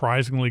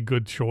surprisingly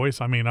good choice.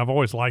 I mean, I've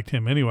always liked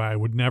him anyway. I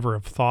would never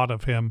have thought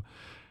of him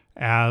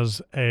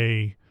as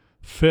a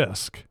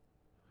Fisk,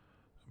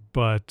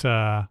 but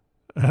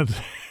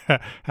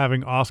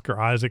having Oscar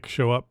Isaac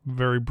show up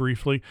very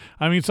briefly.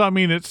 I mean,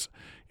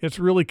 it's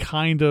really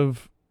kind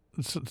of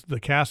the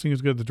casting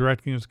is good, the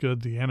directing is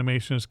good, the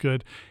animation is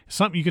good.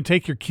 Something you can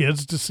take your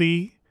kids to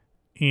see,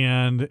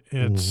 and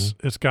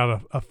it's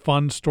got a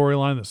fun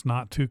storyline that's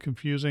not too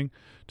confusing.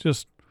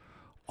 Just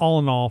all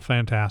in all,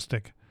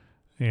 fantastic.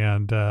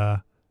 And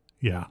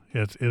yeah,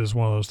 it is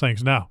one of those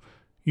things. Now,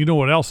 you know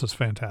what else is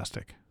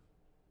fantastic?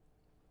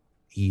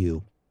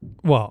 You.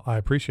 Well, I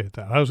appreciate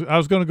that. I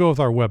was going to go with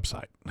our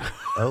website.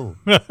 Oh.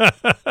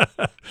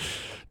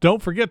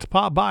 Don't forget to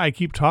pop by. I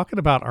keep talking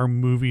about our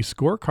movie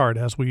scorecard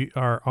as we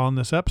are on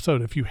this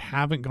episode. If you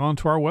haven't gone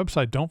to our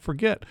website, don't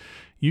forget.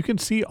 You can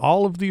see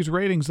all of these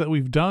ratings that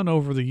we've done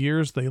over the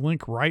years. They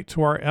link right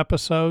to our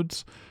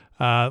episodes.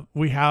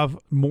 We have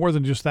more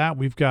than just that.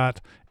 We've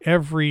got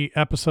every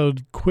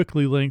episode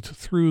quickly linked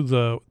through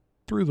the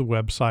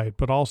website,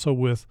 but also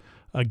with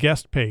a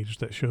guest page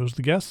that shows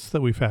the guests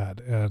that we've had,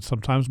 and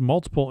sometimes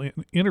multiple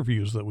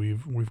interviews that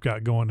we've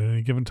got going at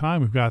any given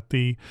time. We've got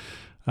the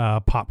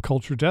pop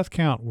culture death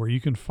count, where you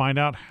can find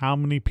out how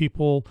many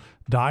people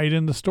died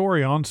in the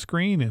story on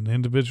screen in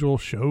individual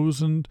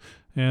shows and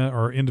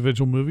or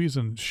individual movies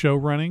and show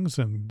runnings,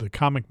 and the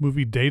comic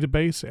movie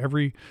database.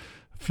 Every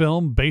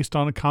film based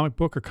on a comic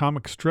book or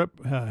comic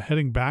strip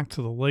heading back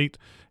to the late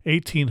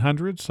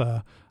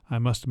 1800s. I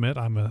must admit,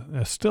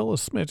 I'm still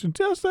just a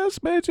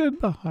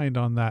smidgen behind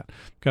on that.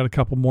 Got a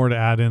couple more to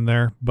add in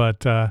there,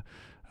 but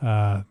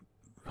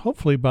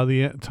hopefully by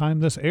the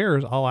time this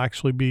airs, I'll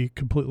actually be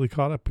completely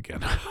caught up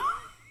again.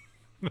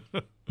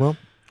 Well,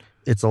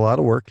 it's a lot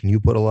of work, and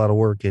you put a lot of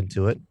work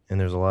into it, and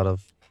there's a lot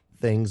of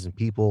things and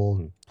people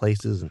and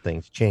places, and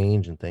things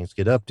change and things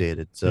get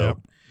updated. So Yep.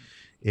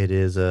 It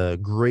is a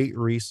great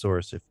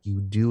resource if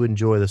you do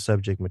enjoy the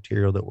subject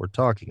material that we're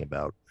talking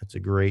about. It's a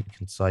great,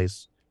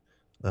 concise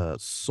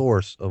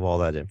source of all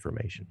that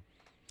information.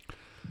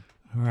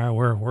 All right,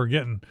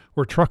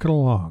 we're trucking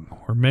along.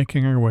 We're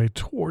making our way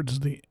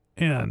towards the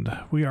end.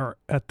 We are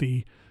at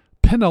the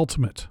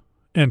penultimate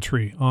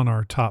entry on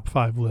our top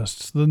 5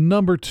 lists, the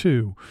number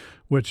 2,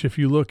 which, if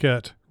you look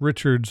at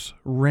Richard's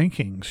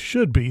rankings,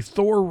 should be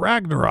Thor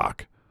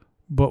Ragnarok.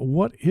 But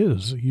what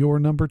is your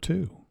number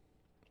 2?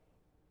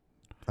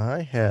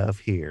 I have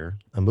here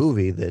a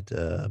movie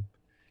that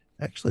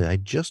actually I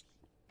just,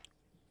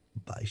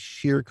 by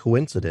sheer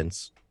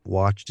coincidence,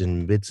 watched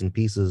in bits and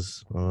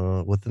pieces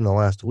within the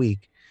last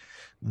week.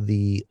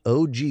 The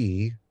OG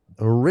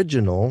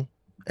original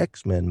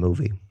X-Men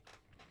movie.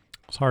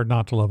 It's hard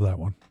not to love that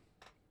one.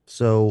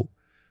 So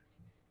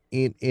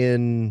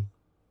in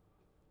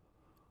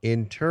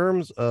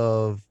terms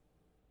of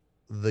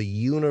the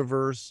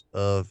universe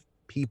of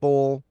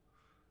people,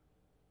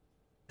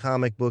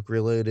 comic book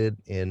related,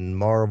 in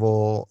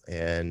Marvel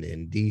and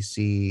in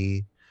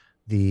DC,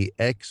 the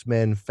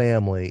X-Men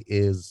family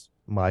is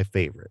my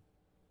favorite.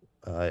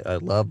 I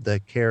love the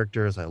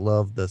characters. I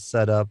love the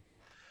setup.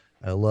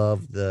 I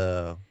love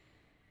the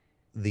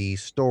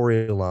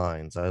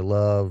storylines. I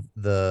love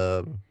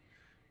the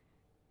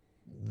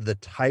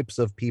types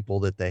of people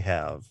that they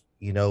have.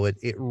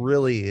 It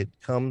really, it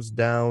comes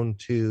down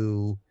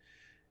to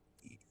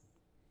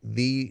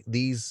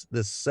this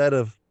set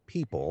of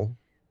people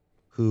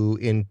who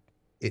in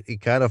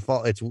it kind of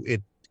fall it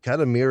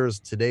kind of mirrors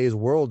today's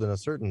world in a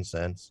certain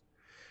sense.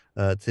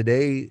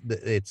 Today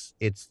it's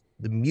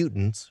the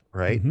mutants,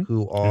 right, Mm-hmm.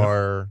 who Yeah.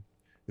 are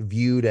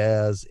viewed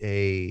as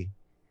a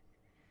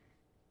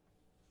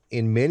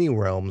in many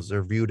realms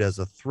they're viewed as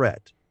a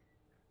threat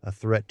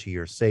to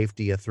your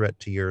safety, a threat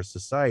to your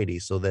society.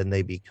 So then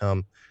they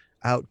become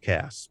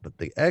outcasts. But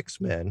the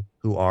X-Men,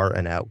 who are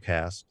an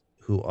outcast,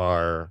 who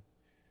are,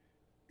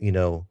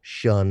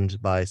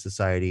 shunned by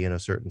society in a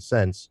certain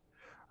sense,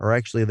 are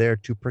actually there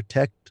to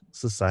protect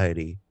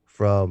society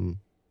from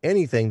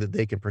anything that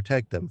they can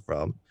protect them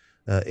from,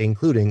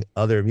 including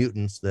other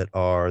mutants that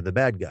are the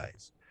bad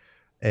guys.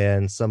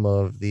 And some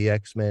of the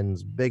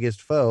X-Men's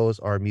biggest foes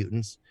are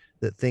mutants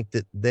that think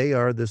that they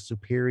are the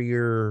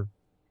superior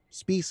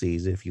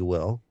species, if you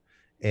will.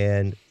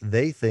 And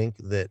they think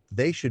that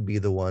they should be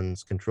the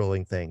ones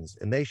controlling things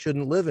and they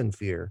shouldn't live in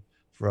fear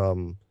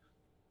from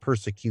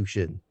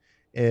persecution.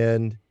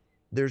 And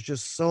there's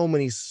just so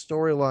many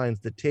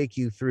storylines that take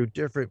you through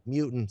different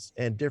mutants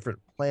and different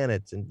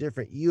planets and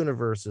different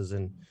universes.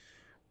 And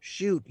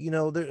shoot,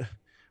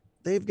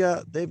 they've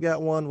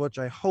got one which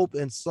I hope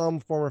in some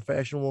form or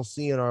fashion we'll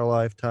see in our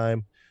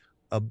lifetime,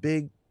 a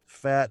big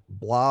fat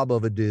blob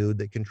of a dude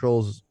that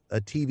controls a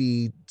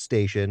TV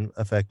station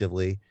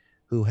effectively,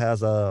 who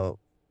has a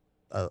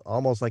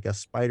almost like a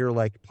spider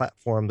like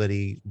platform that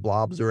he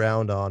blobs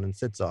around on and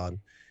sits on,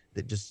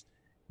 that just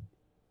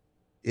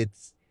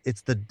it's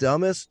the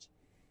dumbest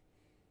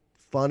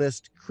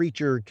funnest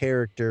creature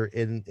character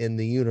in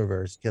the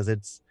universe, because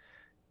it's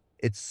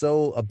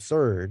so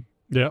absurd,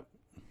 Yep.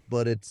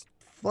 but it's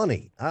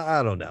funny.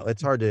 I don't know,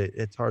 it's hard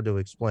to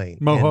explain.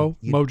 And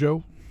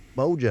Mojo.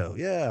 Mojo,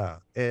 yeah.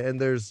 And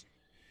there's,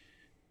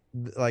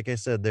 like I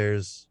said,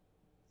 there's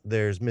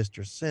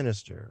Mr.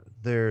 Sinister.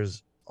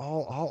 There's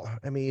all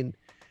I mean,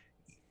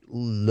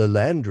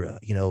 Lalandra,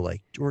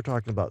 like we're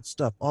talking about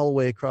stuff all the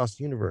way across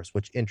the universe,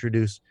 which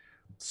introduce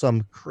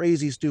some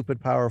crazy, stupid,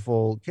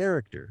 powerful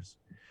characters.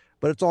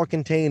 But it's all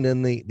contained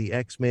in the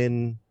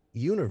X-Men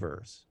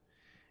universe.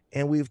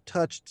 And we've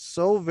touched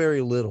so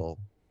very little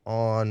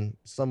on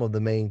some of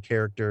the main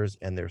characters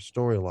and their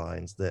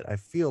storylines that I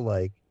feel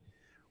like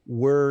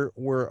we're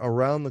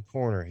around the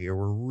corner here.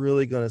 We're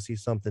really going to see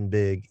something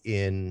big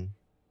in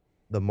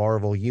the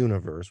Marvel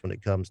universe when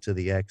it comes to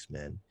the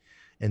X-Men.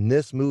 And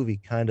this movie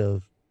kind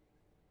of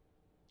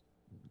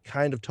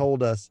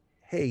told us,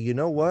 hey, you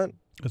know what?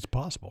 It's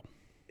possible.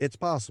 It's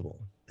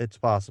possible. It's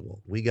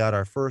possible. We got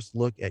our first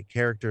look at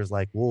characters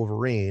like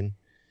Wolverine,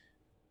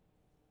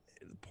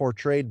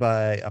 portrayed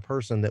by a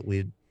person that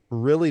we'd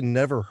really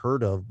never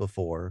heard of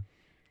before,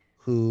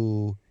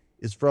 who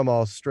is from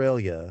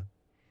Australia.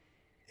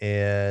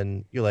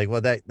 And you're like,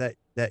 well, that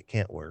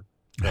can't work,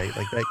 right?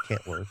 Like that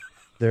can't work.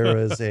 There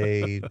is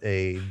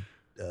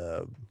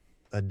uh,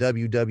 a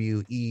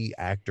WWE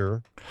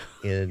actor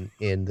in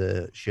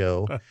the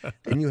show.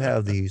 Then you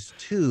have these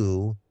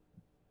two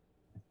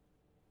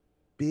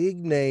big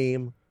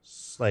name,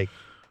 like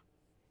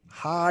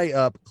high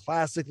up,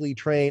 classically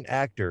trained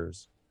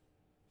actors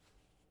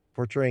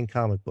portraying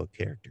comic book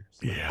characters.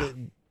 Like Yeah.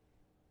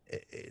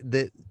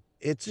 that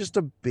it's just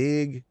a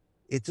big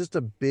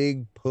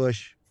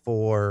push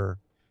for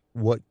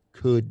what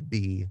could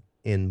be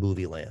in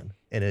movie land,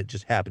 and it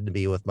just happened to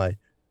be with my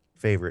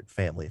favorite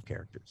family of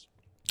characters.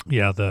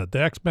 Yeah. The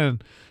X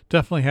Men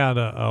definitely had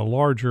a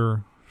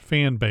larger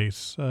fan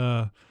base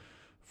from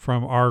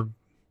our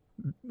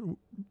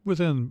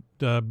within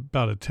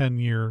about a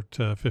 10-year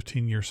to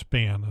 15-year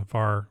span of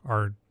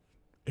our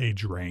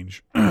age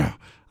range.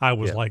 I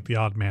was Yeah. like the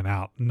odd man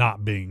out,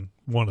 not being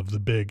one of the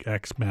big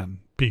X-Men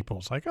people.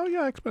 It's like, oh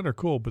yeah, X-Men are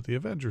cool, but the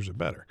Avengers are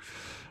better.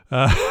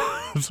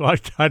 So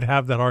I'd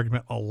have that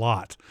argument a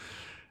lot.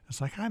 It's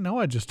like, I know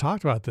I just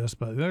talked about this,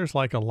 but there's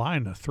like a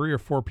line of 3 or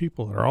 4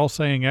 people that are all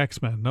saying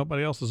X-Men.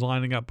 Nobody else is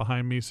lining up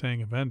behind me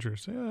saying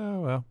Avengers. Yeah,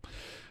 well,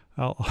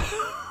 I'll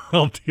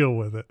I'll deal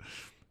with it.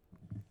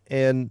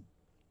 And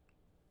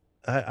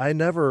I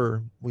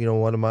never,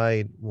 one of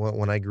my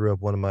when I grew up,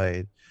 one of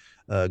my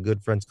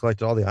good friends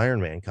collected all the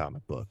Iron Man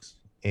comic books,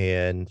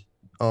 and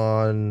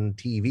on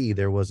TV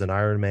there was an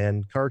Iron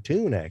Man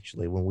cartoon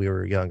actually when we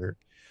were younger.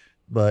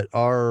 But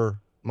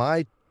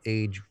my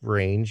age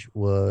range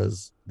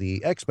was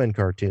the X-Men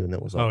cartoon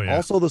that was on, Oh yeah.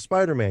 also the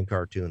Spider-Man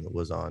cartoon that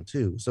was on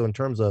too. So in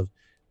terms of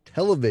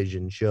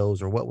television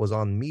shows or what was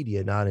on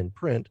media, not in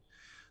print,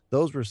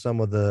 those were some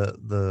of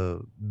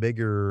the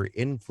bigger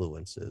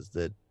influences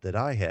that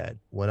I had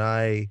when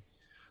I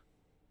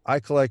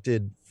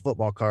collected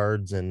football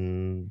cards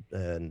and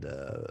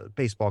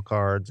baseball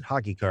cards,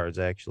 hockey cards.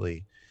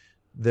 Actually,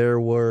 there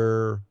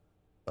were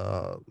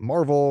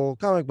Marvel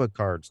comic book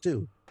cards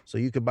too, so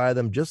you could buy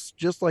them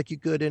just like you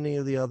could any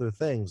of the other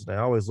things. And I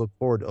always look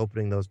forward to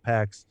opening those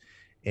packs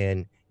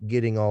and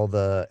getting all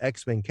the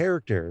X-Men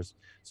characters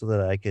so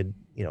that I could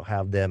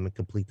have them and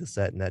complete the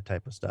set and that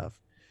type of stuff.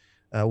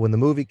 When the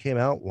movie came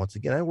out, once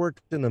again, I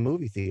worked in the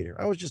movie theater.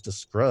 I was just a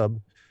scrub,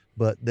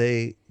 but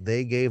they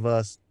gave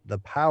us the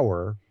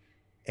power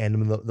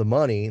and the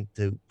money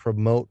to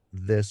promote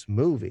this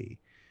movie.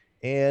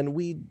 And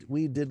we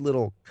did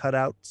little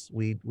cutouts.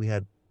 We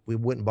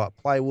went and bought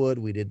plywood.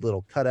 We did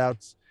little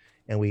cutouts,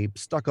 and we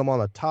stuck them on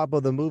the top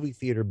of the movie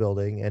theater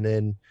building, and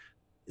then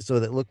so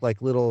that it looked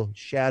like little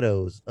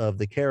shadows of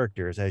the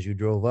characters as you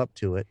drove up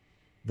to it.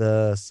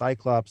 The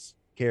Cyclops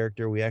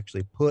character, we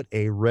actually put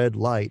a red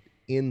light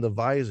in the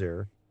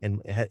visor,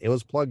 and it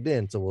was plugged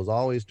in, so it was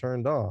always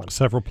turned on.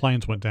 Several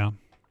planes went down.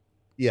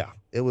 Yeah,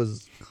 it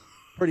was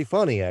pretty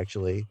funny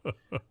actually,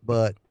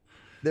 but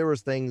there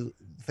was things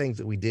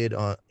that we did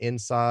on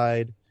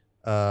inside.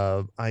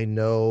 I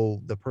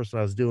know the person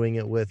I was doing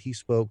it with, he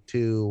spoke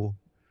to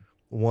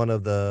one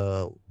of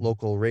the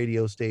local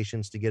radio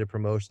stations to get a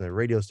promotion. The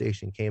radio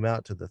station came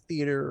out to the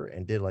theater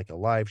and did like a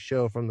live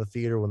show from the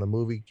theater when the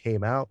movie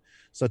came out.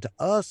 So to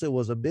us, it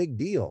was a big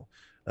deal.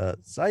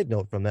 Side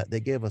note from that,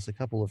 they gave us a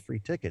couple of free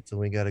tickets, and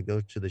we got to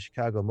go to the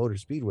Chicago Motor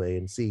Speedway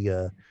and see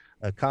a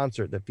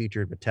concert that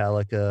featured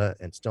Metallica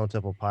and Stone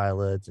Temple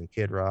Pilots and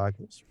Kid Rock.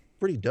 It was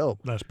pretty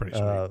dope. That's pretty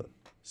sweet.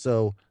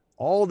 So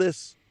all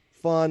this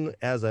fun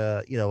as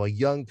a a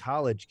young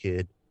college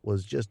kid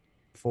was just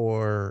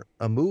for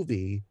a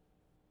movie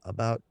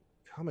about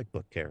comic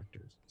book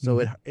characters. So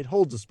it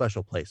holds a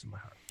special place in my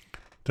heart.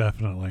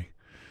 Definitely.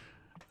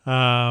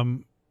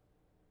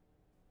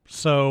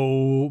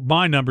 So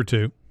my number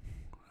 2,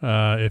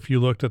 if you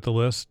looked at the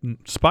list,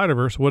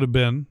 Spider-Verse would have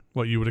been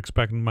what you would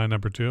expect in my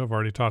number 2. I've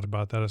already talked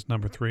about that as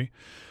number 3.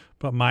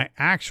 But my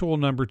actual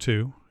number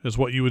 2 is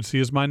what you would see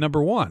as my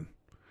number 1,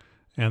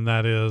 and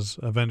that is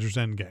Avengers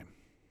Endgame.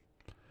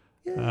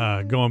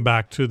 Going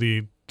back to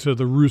the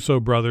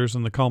Russo brothers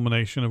and the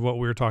culmination of what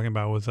we were talking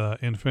about with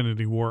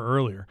Infinity War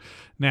earlier.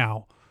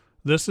 Now,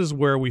 this is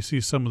where we see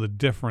some of the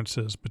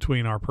differences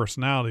between our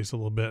personalities a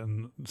little bit,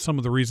 and some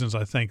of the reasons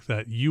I think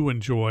that you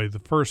enjoy the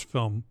first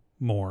film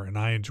more and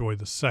I enjoy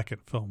the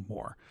second film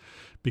more,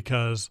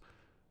 because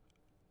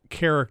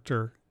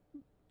character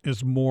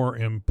is more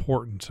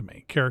important to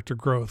me. Character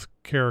growth,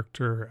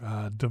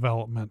 character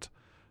development,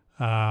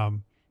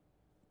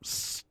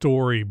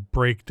 story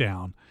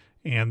breakdown,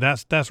 and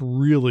that's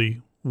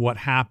really what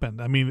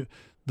happened. I mean,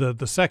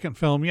 the second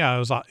film, it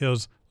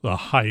was the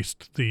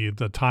heist,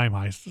 the time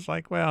heist. It's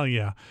like, well,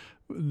 yeah,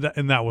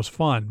 and that was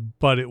fun,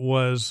 but it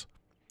was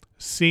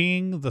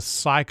seeing the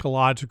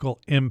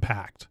psychological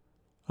impact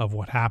of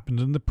what happened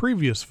in the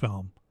previous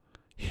film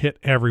hit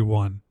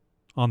everyone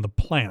on the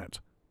planet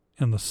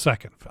in the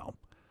second film.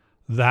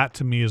 That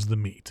to me is the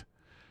meat,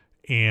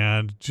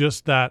 and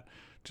just that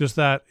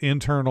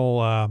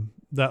internal,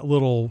 that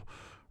little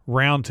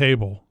round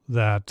table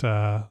that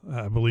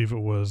I believe it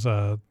was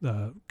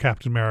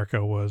Captain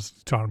America was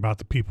talking about,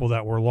 the people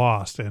that were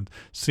lost, and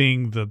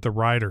seeing the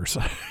writers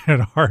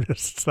and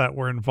artists that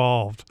were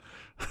involved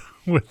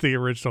with the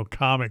original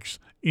comics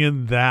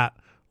in that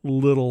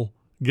little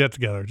get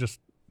together. Just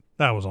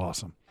that was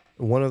awesome.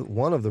 One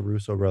of the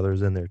Russo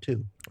brothers in there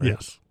too. Right?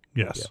 Yes.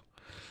 Yeah.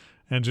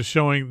 And just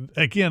showing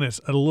again, it's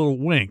a little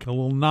wink, a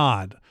little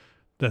nod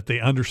that they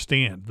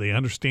understand. They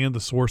understand the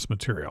source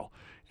material,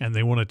 and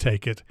they want to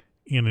take it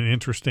in an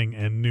interesting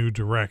and new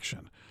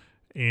direction.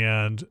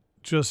 And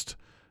just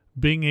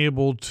being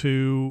able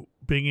to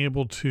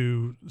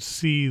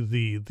see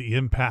the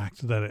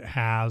impact that it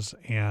has.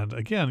 And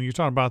again, you're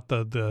talking about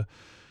the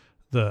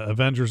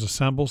Avengers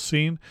Assemble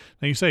scene.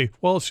 Now you say,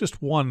 well, it's just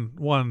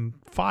one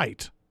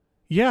fight.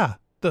 Yeah,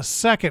 the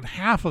second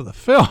half of the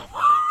film.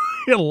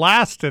 It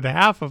lasted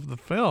half of the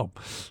film.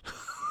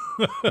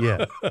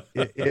 Yeah,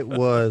 it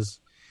was,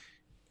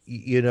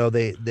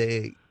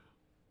 they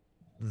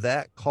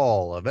that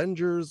call,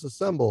 Avengers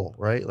Assemble,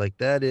 right? Like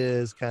that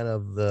is kind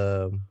of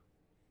the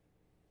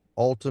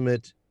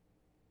ultimate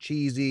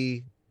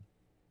cheesy,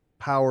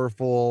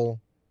 powerful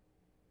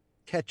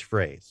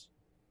catchphrase.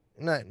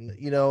 Not,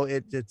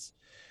 it's,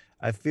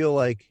 I feel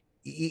like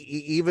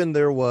even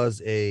there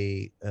was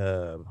a,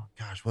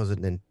 was it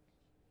in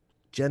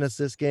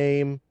Genesis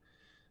game?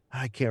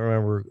 I can't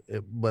remember,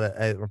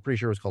 but I'm pretty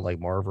sure it was called like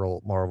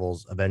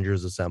Marvel's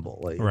Avengers Assemble.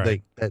 Like,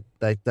 right.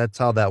 That's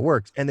how that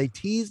works. And they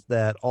teased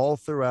that all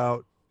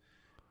throughout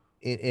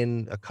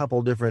in a couple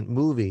different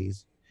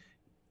movies,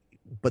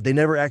 but they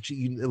never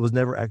actually,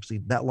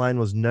 that line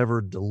was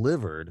never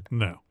delivered.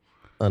 No.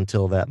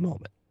 Until that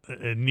moment.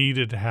 It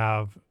needed to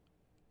have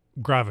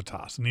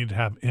gravitas. It needed to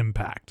have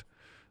impact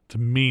to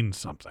mean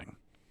something.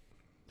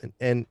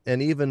 And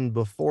even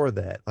before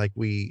that, like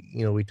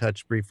we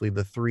touched briefly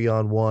the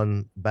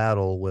 3-on-1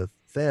 battle with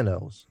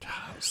Thanos,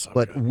 so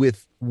but good.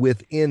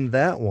 within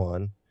that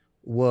one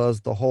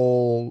was the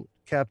whole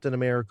Captain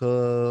America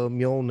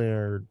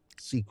Mjolnir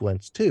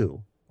sequence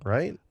too,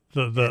 right?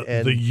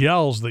 The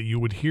yells that you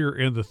would hear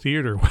in the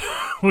theater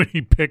when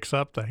he picks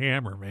up the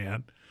hammer,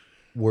 man,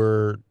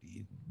 were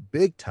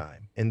big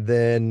time. And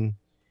then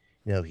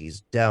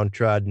he's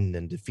downtrodden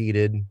and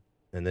defeated,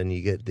 and then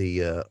you get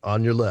the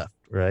on your left.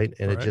 Right.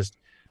 And It just,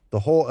 the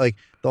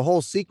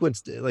whole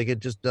sequence, like it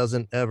just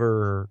doesn't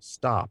ever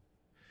stop.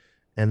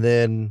 And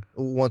then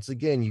once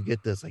again, you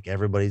get this, like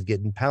everybody's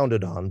getting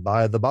pounded on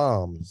by the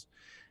bombs.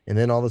 and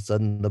then all of a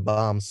sudden the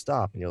bombs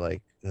stop, and you're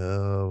like,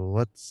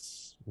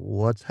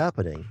 what's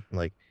happening?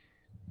 Like,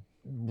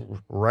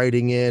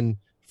 riding in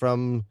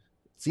from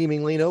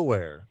seemingly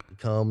nowhere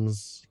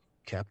comes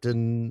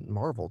Captain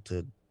Marvel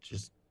to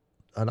just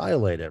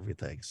annihilate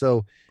everything.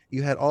 So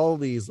you had all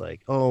these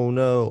like, oh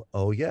no,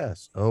 oh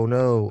yes, oh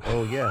no,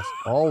 oh yes,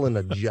 all in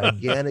a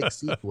gigantic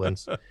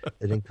sequence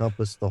that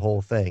encompassed the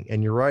whole thing.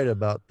 And you're right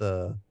about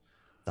the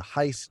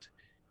heist.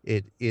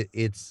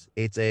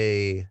 It's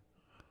a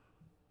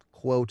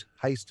quote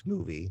heist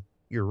movie.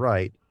 You're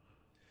right,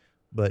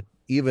 but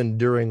even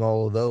during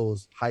all of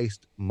those heist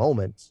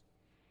moments,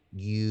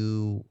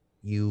 you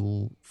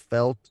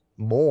felt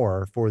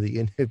more for the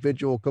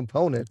individual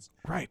components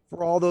Right.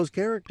 for all those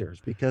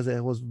characters, because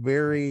it was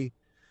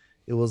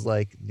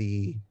like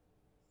the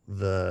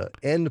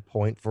end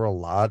point for a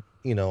lot,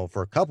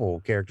 for a couple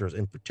of characters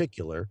in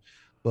particular,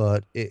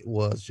 but it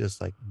was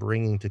just like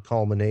bringing to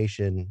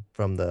culmination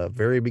from the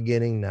very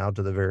beginning now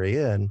to the very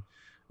end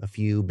a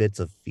few bits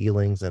of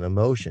feelings and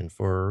emotion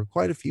for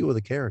quite a few of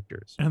the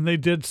characters. And they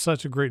did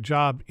such a great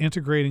job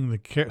integrating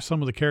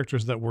some of the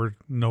characters that were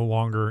no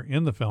longer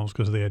in the films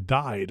because they had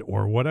died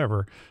or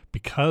whatever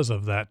because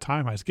of that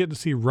time heist. Getting to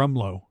see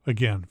Rumlow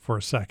again for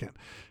a second,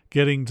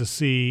 getting to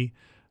see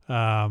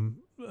I'm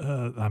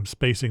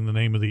spacing the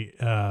name of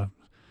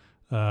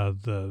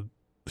the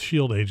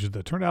Shield agent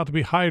that turned out to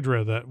be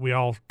Hydra that we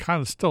all kind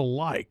of still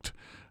liked.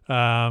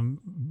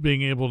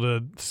 Being able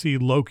to see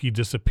Loki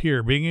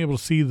disappear, being able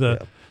to see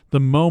the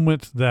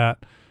moment that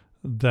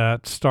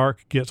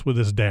Stark gets with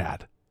his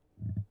dad.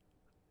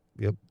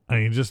 Yep. I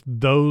mean, just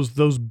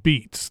those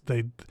beats.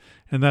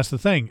 And that's the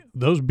thing.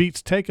 Those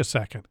beats take a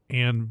second,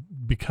 and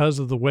because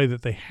of the way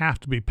that they have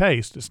to be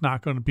paced, it's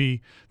not going to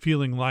be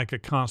feeling like a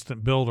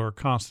constant build or a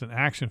constant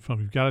action film.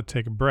 You've got to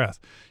take a breath.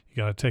 You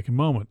got to take a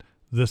moment.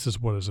 This is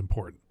what is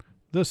important.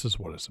 This is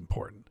what is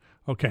important.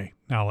 Okay,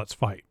 now let's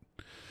fight.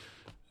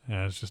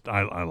 And it's just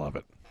I love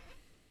it.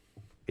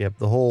 Yep.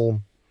 The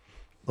whole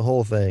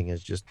thing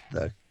is just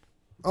the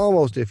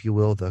almost, if you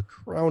will, the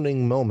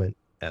crowning moment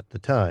at the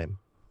time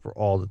for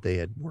all that they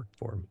had worked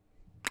for.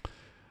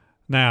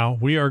 Now,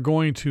 we are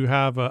going to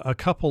have a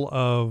couple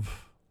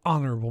of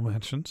honorable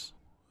mentions.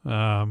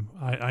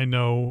 I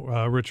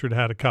know Richard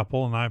had a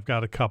couple, and I've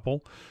got a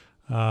couple.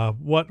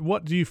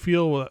 What do you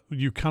feel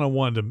you kind of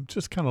wanted to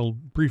just kind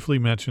of briefly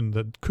mention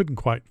that couldn't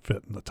quite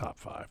fit in the top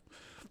five?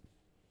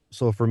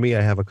 So for me,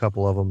 I have a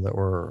couple of them that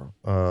were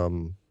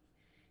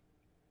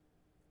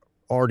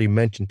already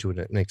mentioned to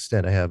an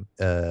extent. I have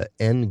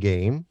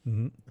Endgame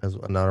as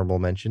an honorable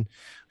mention.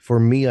 For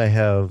me, I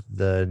have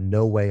the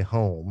No Way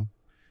Home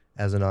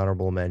as an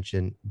honorable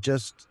mention.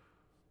 Just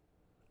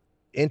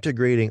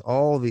integrating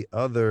all the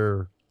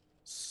other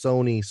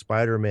Sony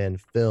Spider-Man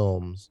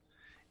films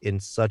in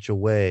such a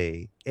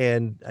way,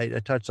 and I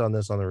touched on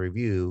this on the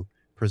review,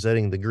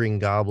 presenting the Green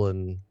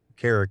Goblin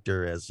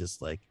character as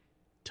just like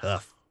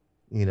tough,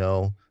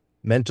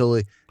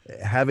 mentally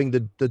having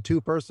the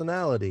two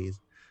personalities,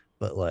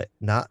 but like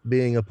not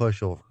being a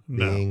pushover,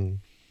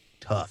 being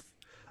tough.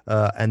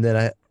 And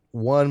then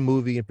one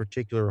movie in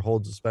particular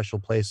holds a special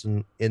place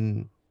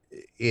in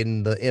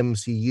the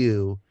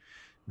MCU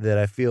that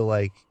I feel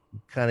like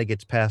kind of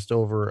gets passed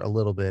over a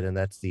little bit, and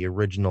that's the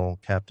original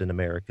Captain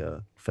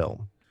America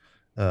film.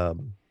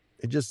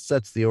 It just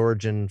sets the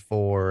origin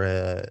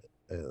for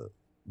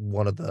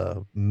one of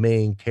the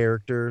main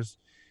characters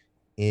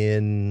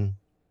in,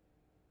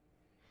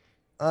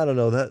 I don't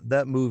know,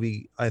 that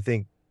movie. I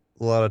think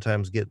a lot of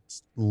times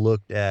gets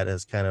looked at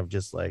as kind of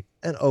just like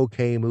an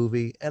okay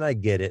movie, and I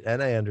get it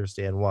and I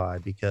understand why,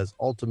 because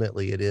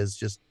ultimately it is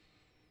just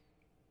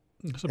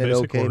It's a an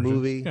basic okay origin.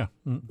 movie. Yeah.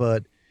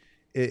 But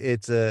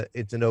it's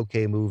an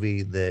okay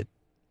movie that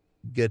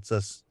gets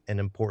us an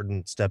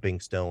important stepping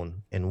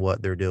stone in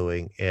what they're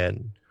doing,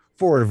 and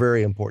for a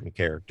very important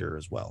character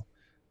as well.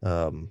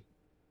 And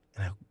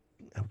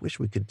I wish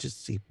we could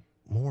just see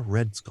more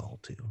Red Skull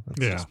too.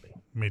 That's Yeah, just me.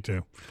 me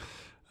too.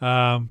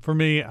 For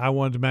me, I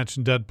wanted to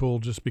mention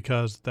Deadpool just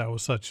because that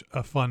was such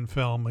a fun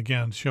film.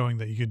 Again, showing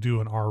that you could do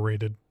an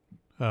R-rated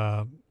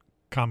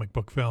comic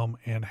book film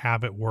and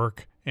have it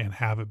work and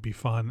have it be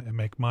fun and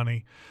make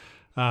money.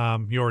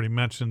 You already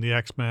mentioned the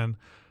X-Men.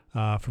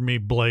 For me,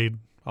 Blade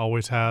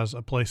always has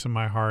a place in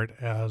my heart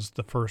as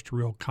the first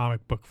real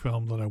comic book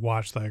film that I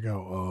watched that I go,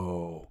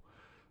 oh,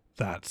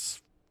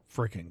 that's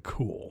freaking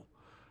cool.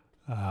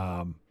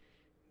 And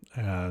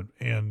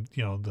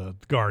the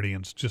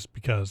Guardians, just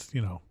because,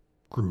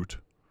 Groot.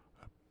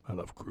 I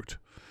love Groot.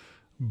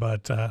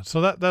 But so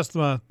that's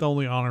the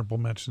only honorable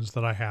mentions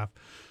that I have.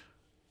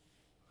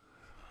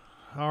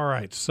 All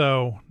right,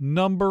 so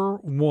number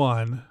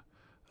one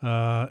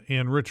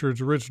in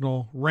Richard's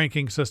original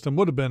ranking system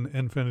would have been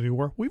Infinity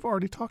War. We've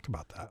already talked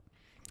about that.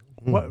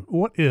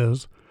 What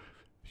is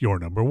your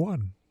number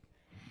one?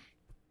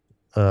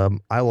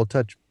 I will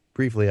touch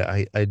briefly.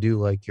 I do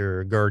like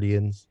your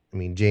Guardians. I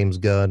mean, James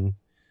Gunn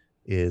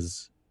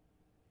is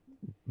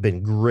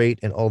been great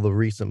in all the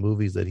recent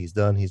movies that he's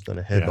done. He's going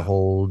to head the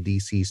whole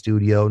DC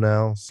studio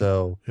now.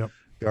 So Yep.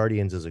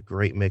 Guardians is a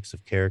great mix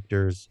of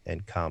characters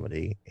and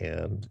comedy,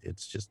 and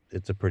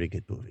it's a pretty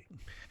good movie.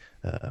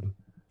 Um,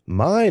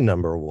 my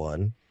number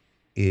one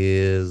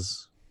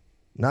is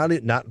not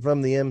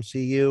from the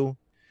MCU.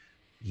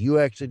 You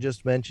actually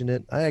just mentioned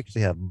it. I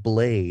actually have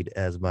Blade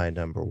as my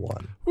number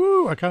one.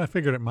 Woo! I kind of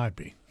figured it might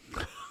be.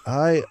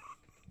 I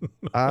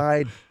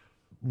I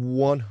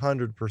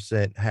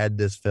 100% had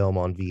this film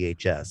on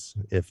VHS,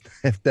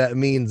 if that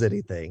means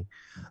anything.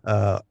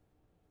 Uh,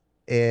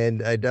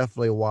 and I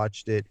definitely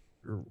watched it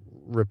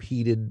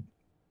repeated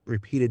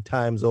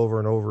times over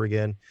and over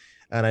again.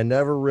 And I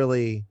never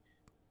really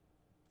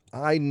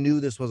I knew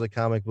this was a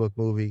comic book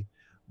movie,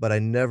 but I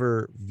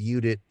never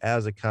viewed it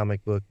as a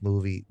comic book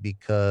movie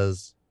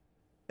because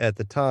at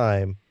the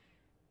time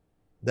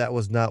that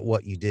was not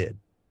what you did.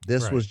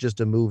 This Right. was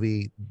just a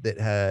movie that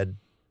had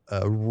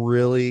a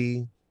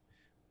really,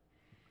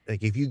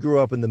 like, if you grew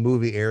up in the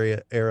movie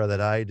era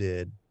that I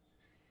did,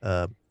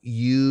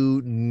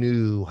 you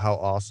knew how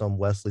awesome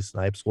Wesley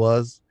Snipes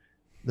was.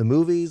 The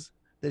movies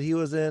that he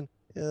was in,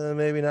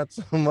 maybe not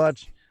so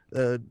much.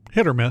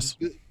 Hit or miss.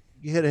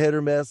 You hit a hit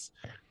or miss.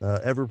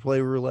 Ever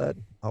play roulette?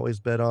 Always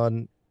bet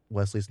on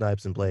Wesley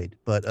Snipes and Blade.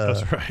 But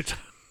That's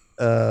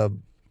right.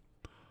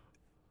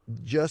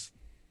 just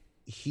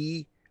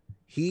he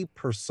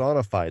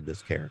personified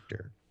this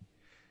character.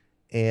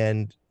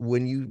 And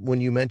when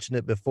you mentioned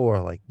it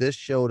before, like, this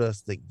showed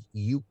us that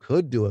you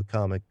could do a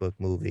comic book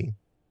movie,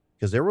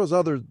 because there was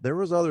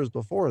others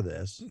before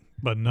this,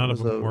 But none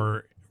of them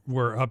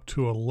were up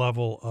to a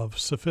level of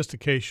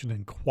sophistication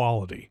and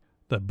quality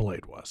that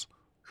Blade was.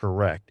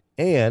 correct.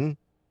 And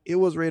it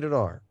was rated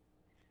R,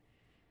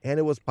 and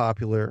it was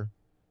popular,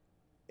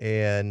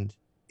 and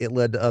it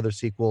led to other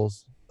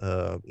sequels.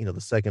 The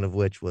second of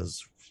which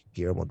was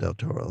Guillermo del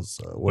Toro's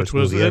Which worst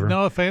was movie ever.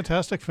 a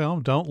fantastic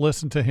film. Don't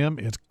listen to him.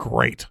 It's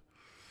great.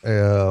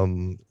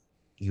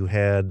 You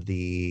had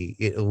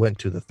it went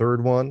to the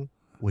third one,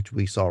 which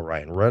we saw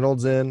Ryan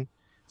Reynolds in.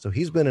 So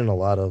he's been in a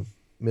lot of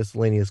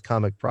miscellaneous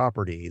comic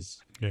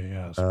properties.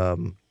 Yeah, yes.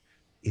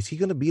 Is he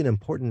going to be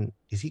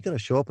is he going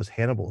to show up as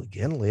Hannibal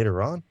again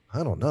later on?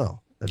 I don't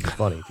know. That'd be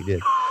funny if he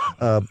did.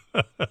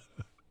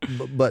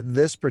 But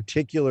this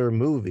particular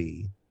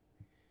movie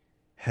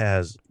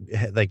has,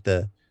 like,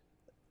 the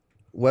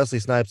Wesley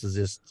Snipes is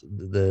just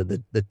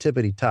the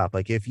tippity top.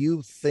 Like, if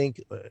you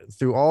think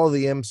through all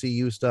the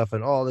MCU stuff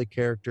and all the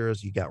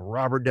characters, you got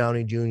Robert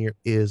Downey Jr.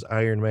 is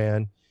Iron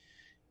Man,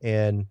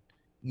 and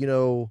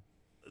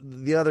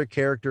the other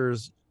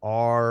characters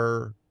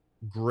are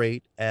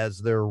great as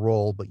their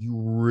role, but you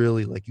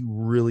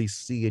really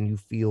see and you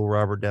feel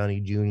Robert Downey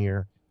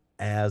Jr.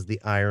 as the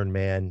Iron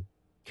Man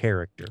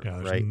character, Yeah,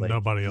 there's right? Like,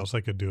 nobody else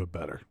that could do it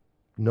better.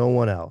 no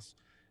one else.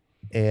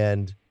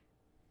 And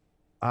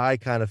I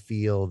kind of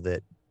feel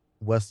that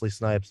Wesley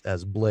Snipes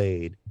as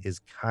Blade is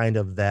kind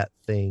of that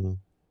thing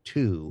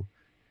too.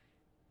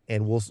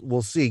 And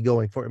we'll see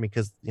going forward,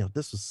 because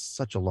this was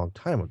such a long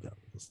time ago.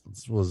 This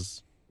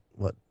was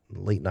what,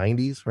 late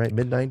 90s, right?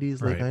 Mid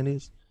 90s, late Right.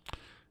 90s,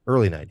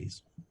 early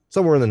 90s,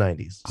 somewhere in the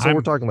 90s. So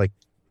we're talking like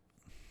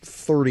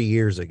 30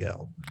 years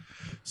ago.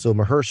 So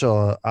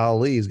Mahershala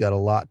Ali's got a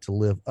lot to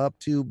live up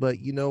to, but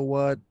you know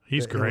what?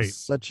 He's It great. was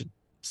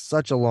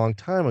such a long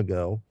time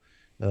ago.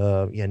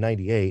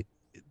 98.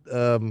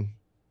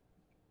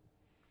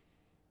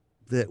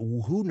 That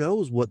who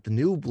knows what the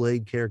new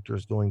Blade character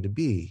is going to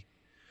be.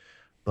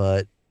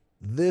 But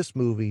this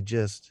movie,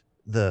 just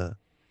the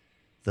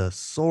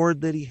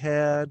sword that he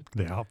had,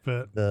 The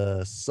outfit.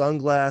 the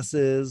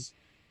sunglasses,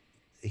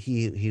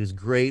 he was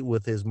great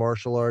with his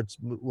martial arts.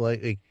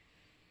 Like,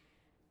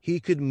 he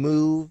could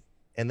move,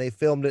 and they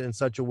filmed it in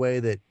such a way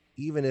that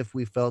even if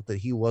we felt that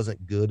he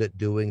wasn't good at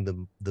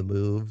doing the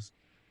moves,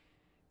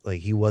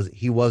 like he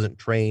wasn't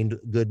trained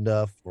good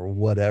enough or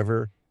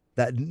whatever,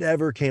 that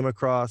never came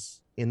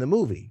across in the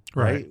movie,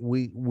 right?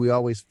 We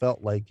always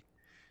felt like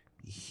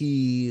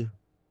he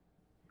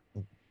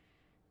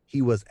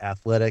was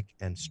athletic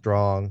and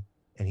strong,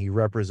 and he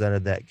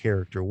represented that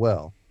character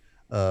well.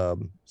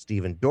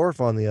 Stephen Dorff,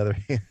 on the other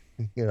hand,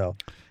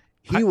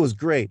 he was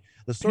great.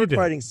 The sword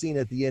fighting scene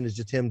at the end is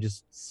just him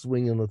just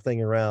swinging the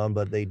thing around,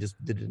 but they just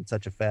did it in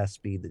such a fast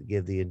speed that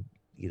gave the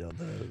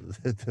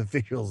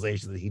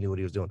visualization that he knew what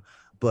he was doing.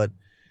 But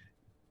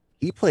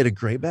he played a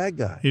great bad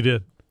guy. He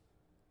did.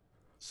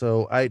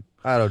 So I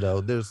don't know.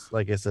 There's,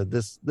 like I said,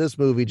 this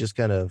movie just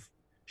kind of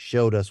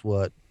showed us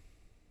what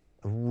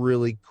a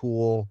really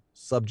cool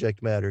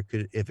subject matter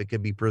could, if it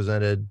could be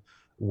presented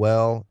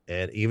well,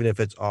 and even if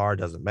it's R,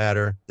 doesn't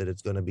matter, that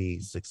it's going to be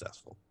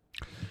successful.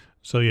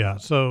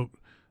 So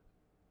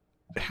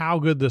how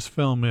good this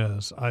film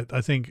is,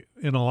 I think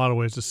in a lot of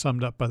ways is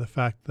summed up by the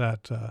fact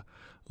that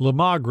La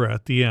Magra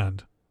at the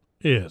end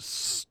is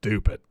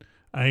stupid.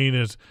 I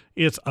mean,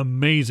 it's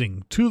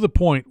amazing to the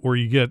point where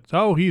you get,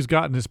 he's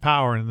gotten his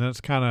power, and that's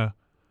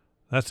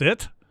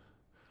it.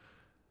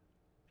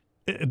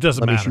 It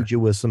doesn't matter. Let me shoot you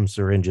with some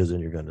syringes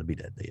and you're going to be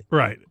dead.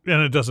 Right.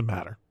 And it doesn't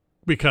matter.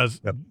 because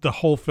Yep. the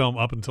whole film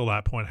up until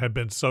that point had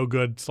been so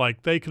good. It's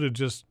like they could have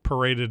just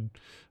paraded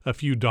a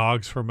few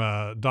dogs from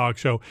a dog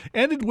show,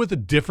 ended with a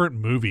different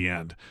movie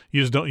end.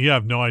 You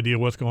have no idea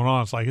what's going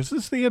on. It's like, is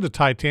this the end of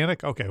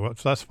Titanic? Okay, well,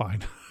 that's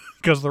fine.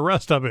 Because the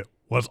rest of it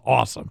was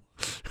awesome.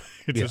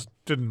 It Yeah. just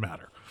didn't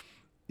matter.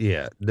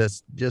 Yeah,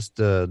 that's just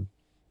I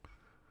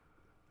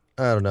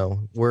don't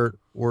know.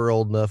 We're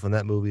old enough, and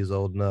that movie is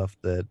old enough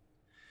that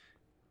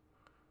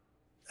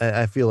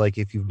I feel like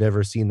if you've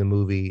never seen the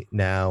movie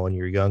now and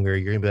you're younger,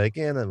 you're gonna be like,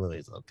 yeah, that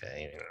movie's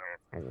okay.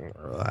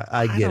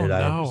 I get don't it.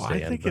 I know. I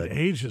understand. think But it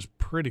ages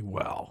pretty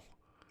well.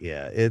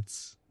 yeah,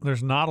 it's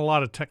There's not a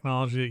lot of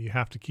technology that you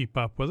have to keep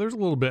up with. There's a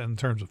little bit in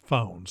terms of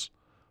phones,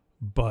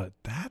 but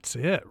that's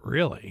it,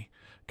 really.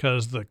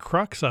 Because the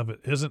crux of it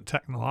isn't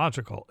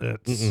technological.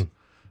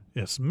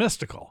 It's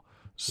mystical.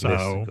 So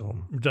mystical.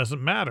 it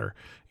doesn't matter.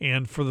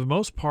 And for the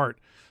most part,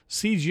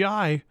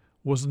 CGI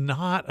was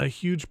not a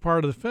huge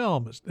part of the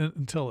film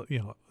until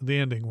the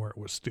ending where it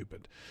was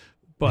stupid.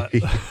 But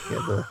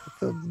Yeah,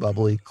 the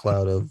bubbly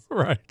cloud of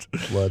right.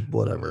 blood,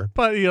 whatever.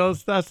 But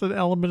that's an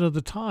element of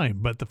the time.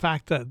 But the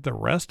fact that the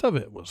rest of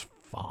it was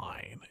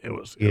fine. It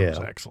was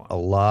excellent. A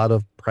lot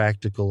of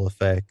practical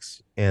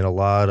effects and a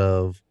lot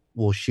of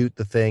we'll shoot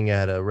the thing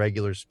at a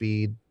regular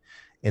speed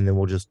and then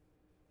we'll just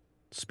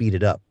speed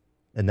it up.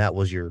 And that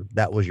was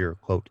your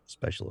quote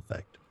special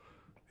effect.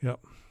 Yep.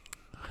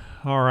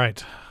 All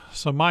right.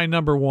 So my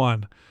number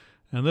one,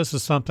 and this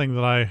is something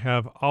that I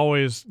have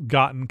always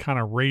gotten kind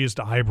of raised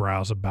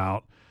eyebrows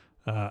about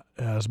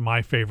as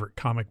my favorite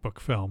comic book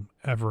film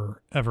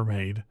ever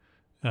made,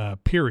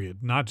 period.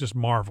 Not just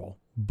Marvel,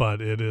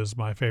 but it is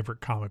my favorite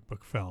comic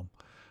book film.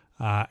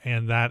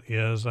 And that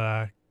is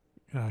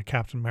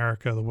Captain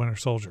America, the Winter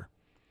Soldier.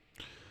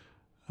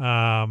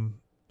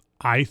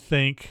 I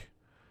think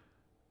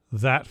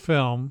that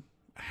film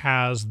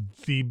has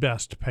the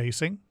best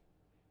pacing,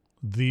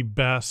 the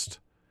best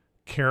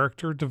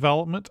character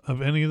development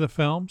of any of the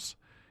films.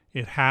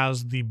 It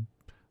has the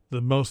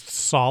most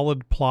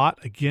solid plot.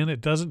 Again, it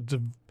doesn't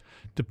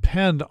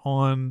depend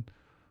on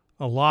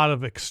a lot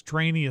of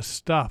extraneous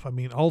stuff. I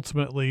mean,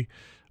 ultimately,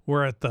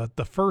 we're at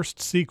the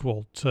first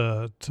sequel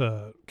to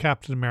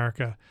Captain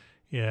America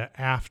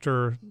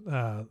after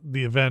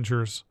the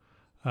Avengers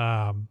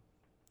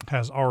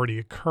has already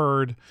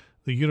occurred.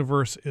 The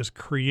universe is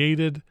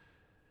created.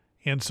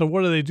 And so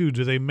what do?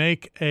 Do they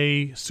make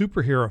a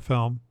superhero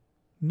film?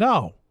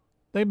 No.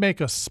 They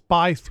make a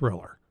spy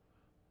thriller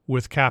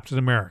with Captain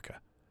America.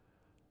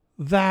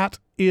 That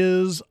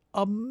is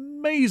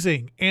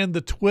amazing. And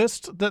the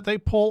twist that they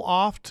pull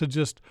off to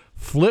just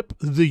flip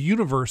the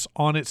universe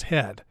on its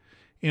head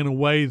in a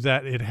way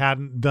that it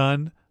hadn't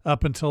done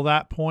up until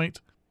that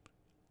point.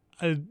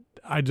 It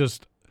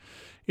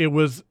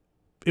was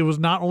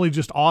not only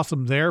just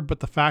awesome there,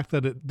 but the fact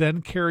that it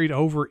then carried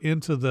over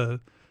into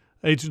the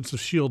Agents of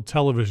S.H.I.E.L.D.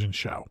 television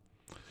show.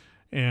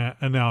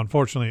 And now,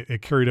 unfortunately,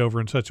 it carried over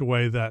in such a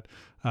way that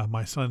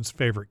my son's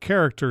favorite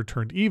character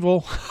turned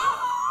evil,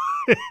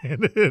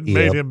 and it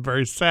made him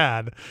very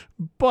sad.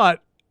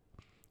 But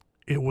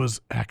it was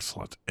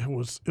excellent. It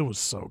was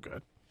so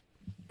good.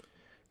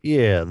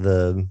 Yeah,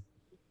 the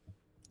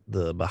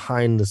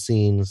behind the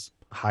scenes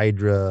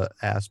Hydra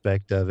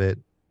aspect of it,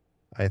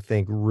 I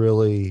think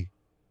really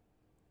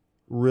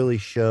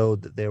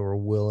showed that they were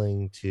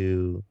willing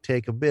to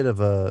take a bit of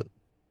a,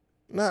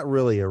 not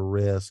really a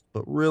risk,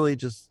 but really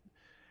just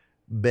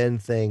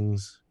bend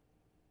things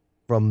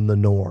from the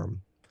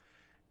norm.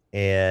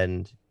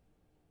 And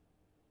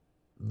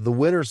the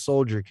Winter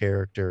Soldier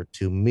character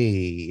to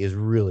me is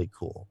really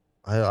cool.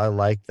 I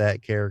like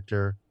that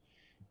character.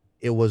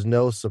 It was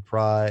no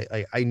surprise.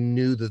 I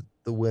knew that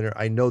the Winter,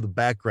 I know the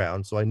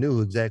background, so I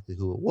knew exactly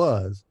who it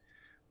was.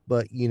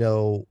 But,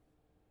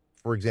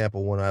 for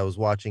example, when I was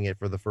watching it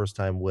for the first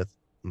time with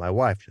my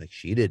wife,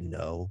 she didn't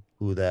know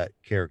who that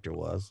character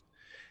was.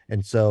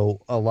 And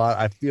so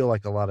I feel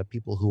like a lot of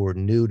people who were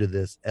new to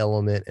this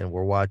element and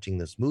were watching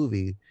this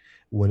movie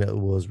when it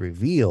was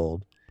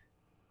revealed,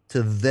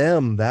 to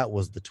them, that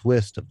was the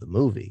twist of the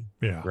movie.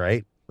 Yeah.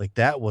 Right. Like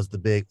that was the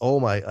big,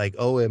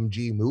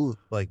 OMG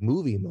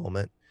movie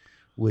moment,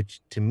 which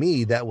to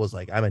me, that was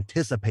like, I'm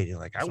anticipating,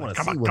 like, I want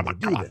to see when they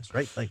do this,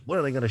 right? Like, when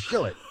are they going to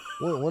show it?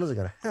 When is it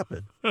going to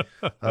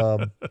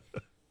happen?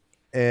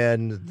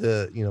 And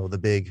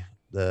the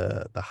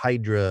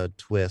Hydra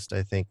twist,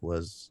 I think,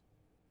 was,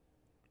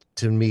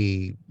 to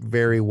me,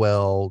 very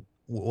well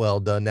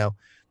done. Now,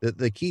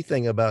 the key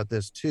thing about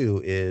this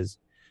too is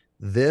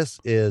this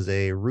is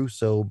a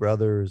Russo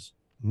brothers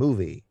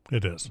movie.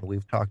 It is.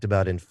 We've talked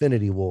about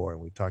Infinity War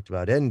and we've talked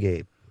about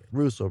Endgame.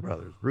 Russo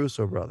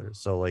brothers.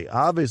 So like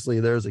obviously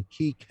there's a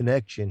key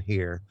connection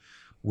here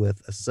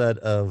with a set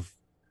of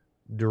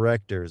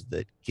directors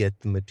that get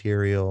the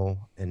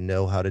material and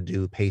know how to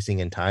do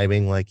pacing and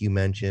timing, like you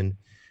mentioned,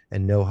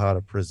 and know how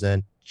to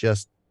present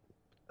just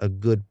a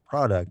good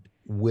product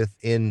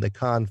within the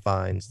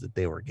confines that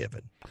they were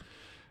given.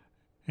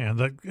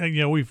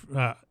 And we've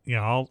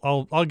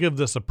I'll give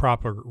this a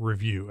proper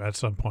review at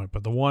some point.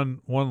 But the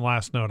one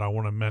last note I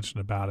want to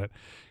mention about it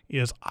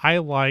is I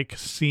like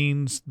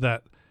scenes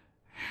that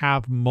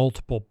have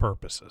multiple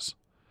purposes,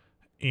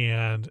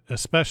 and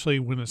especially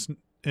when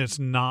it's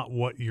not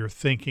what you're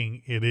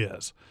thinking it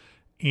is.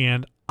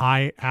 And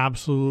I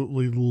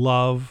absolutely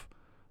love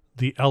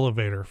the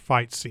elevator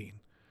fight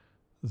scene.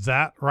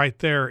 That right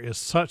there is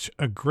such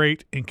a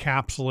great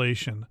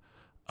encapsulation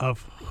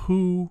of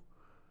who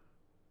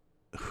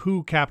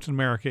Captain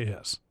America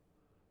is.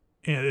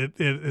 And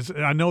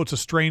I know it's a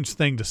strange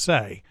thing to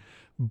say,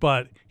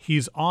 but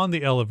he's on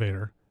the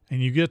elevator,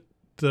 and you get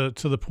to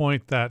the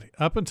point that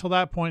up until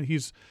that point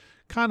he's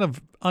kind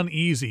of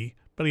uneasy,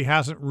 but he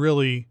hasn't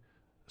really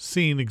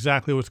seen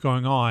exactly what's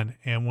going on.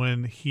 And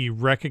when he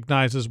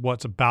recognizes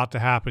what's about to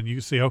happen, you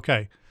see,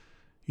 okay,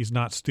 he's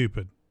not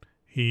stupid.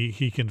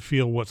 He can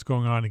feel what's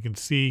going on. He can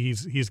see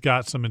he's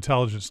got some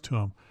intelligence to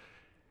him.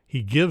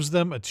 He gives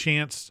them a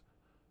chance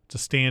to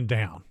stand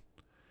down.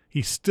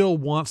 He still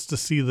wants to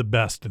see the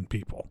best in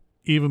people,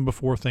 even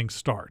before things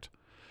start.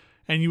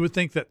 And you would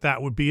think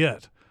that would be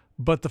it.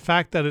 But the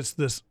fact that it's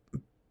this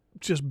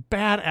just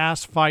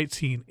badass fight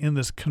scene in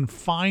this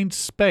confined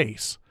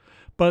space,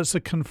 but it's a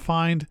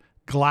confined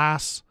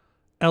glass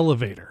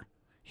elevator.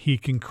 He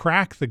can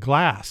crack the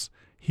glass.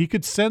 He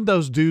could send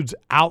those dudes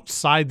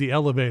outside the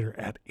elevator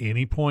at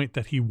any point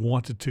that he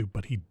wanted to,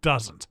 but he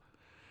doesn't.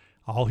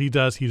 All he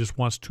does, he just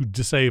wants to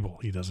disable.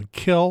 He doesn't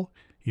kill.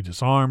 He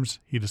disarms,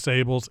 he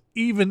disables,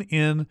 even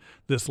in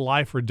this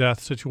life or death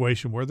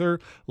situation where they're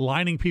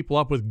lining people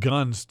up with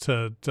guns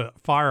to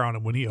fire on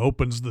him when he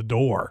opens the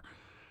door.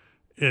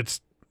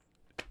 It's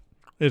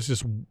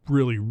just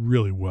really,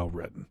 really well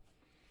written.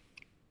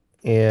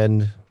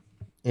 And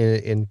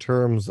in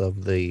terms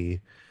of the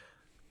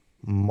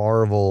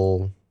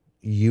Marvel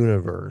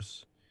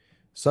universe,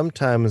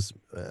 sometimes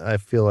I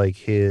feel like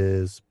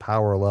his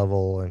power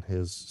level and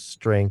his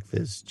strength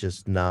is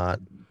just not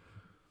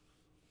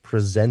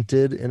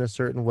presented in a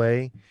certain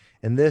way.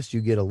 In this,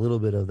 you get a little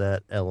bit of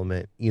that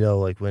element,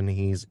 like when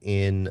he's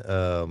in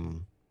the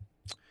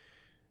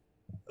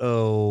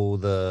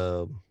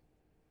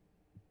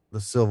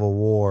Civil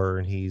War,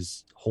 and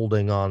he's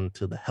holding on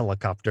to the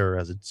helicopter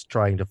as it's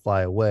trying to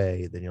fly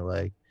away. Then you're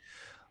like,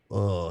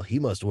 oh, he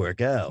must work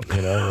out,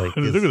 like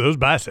look at those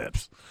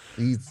biceps.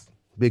 He's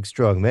a big,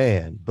 strong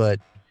man.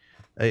 But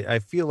I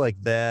feel like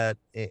that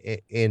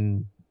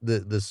in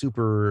the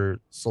super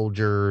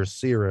soldier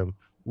serum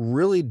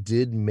really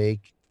did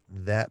make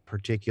that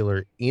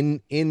particular in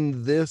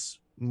this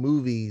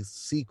movie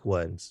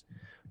sequence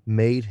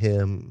made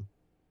him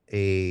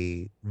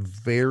a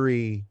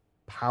very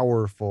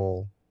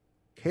powerful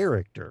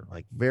character,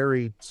 like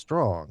very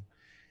strong.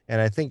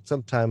 And I think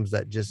sometimes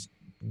that just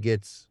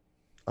gets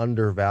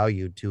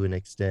undervalued to an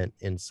extent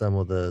in some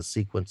of the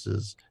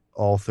sequences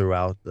all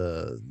throughout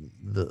the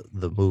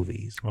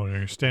movies. Well,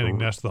 you're standing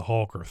next to the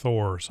Hulk or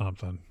Thor or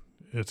something,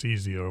 it's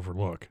easy to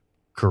overlook.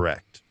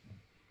 Correct.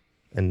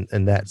 And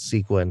that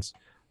sequence,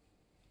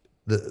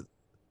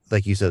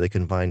 like you said, the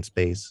confined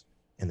space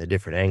and the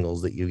different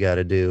angles that you got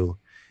to do.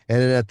 And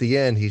then at the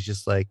end, he's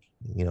just like,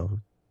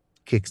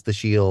 kicks the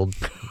shield,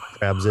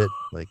 grabs it,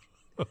 like,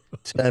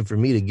 it's time for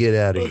me to get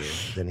out of here.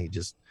 Then he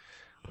just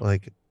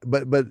like,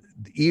 but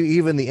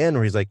even the end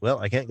where he's like, well,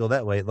 I can't go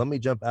that way. Let me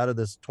jump out of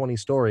this 20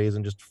 stories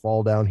and just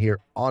fall down here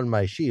on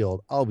my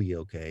shield. I'll be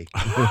okay.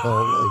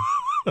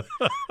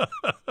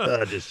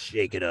 Just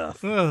shake it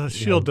off.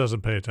 Shield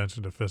doesn't pay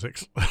attention to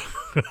physics.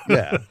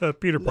 Yeah.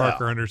 Peter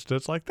Parker understood.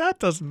 It's like, that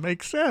doesn't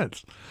make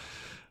sense.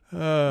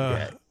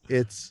 Yeah,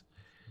 it's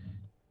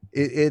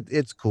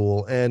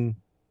cool. And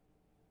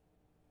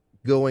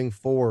going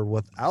forward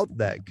without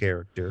that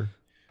character,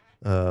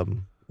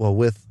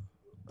 with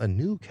a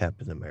new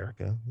Captain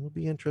America, it'll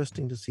be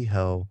interesting to see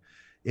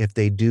if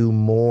they do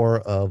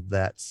more of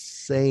that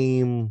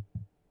same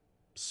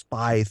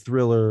spy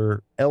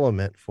thriller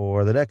element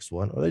for the next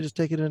one, or they just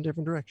take it in a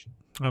different direction.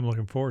 I'm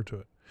looking forward to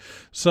it.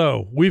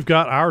 So we've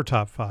got our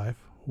top 5.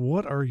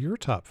 What are your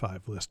top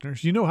 5,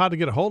 listeners? You know how to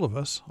get a hold of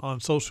us on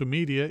social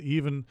media,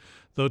 even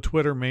though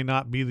Twitter may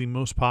not be the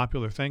most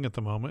popular thing at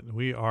the moment.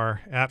 We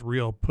are at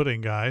Real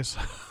Pudding Guys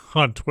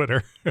on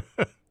Twitter.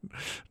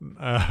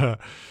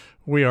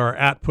 We are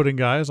at Pudding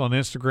Guys on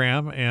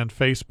Instagram and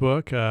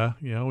Facebook.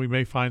 We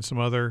may find some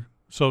other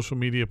social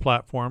media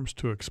platforms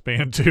to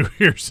expand to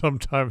here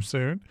sometime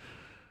soon.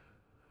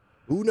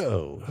 Who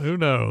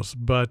knows?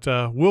 But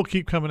we'll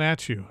keep coming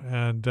at you.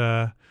 And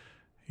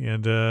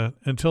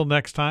until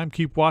next time,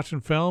 keep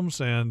watching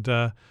films. And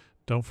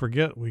don't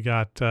forget, we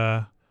got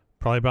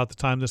probably about the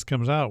time this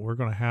comes out, we're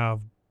going to have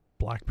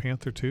Black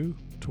Panther 2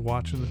 to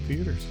watch in the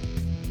theaters.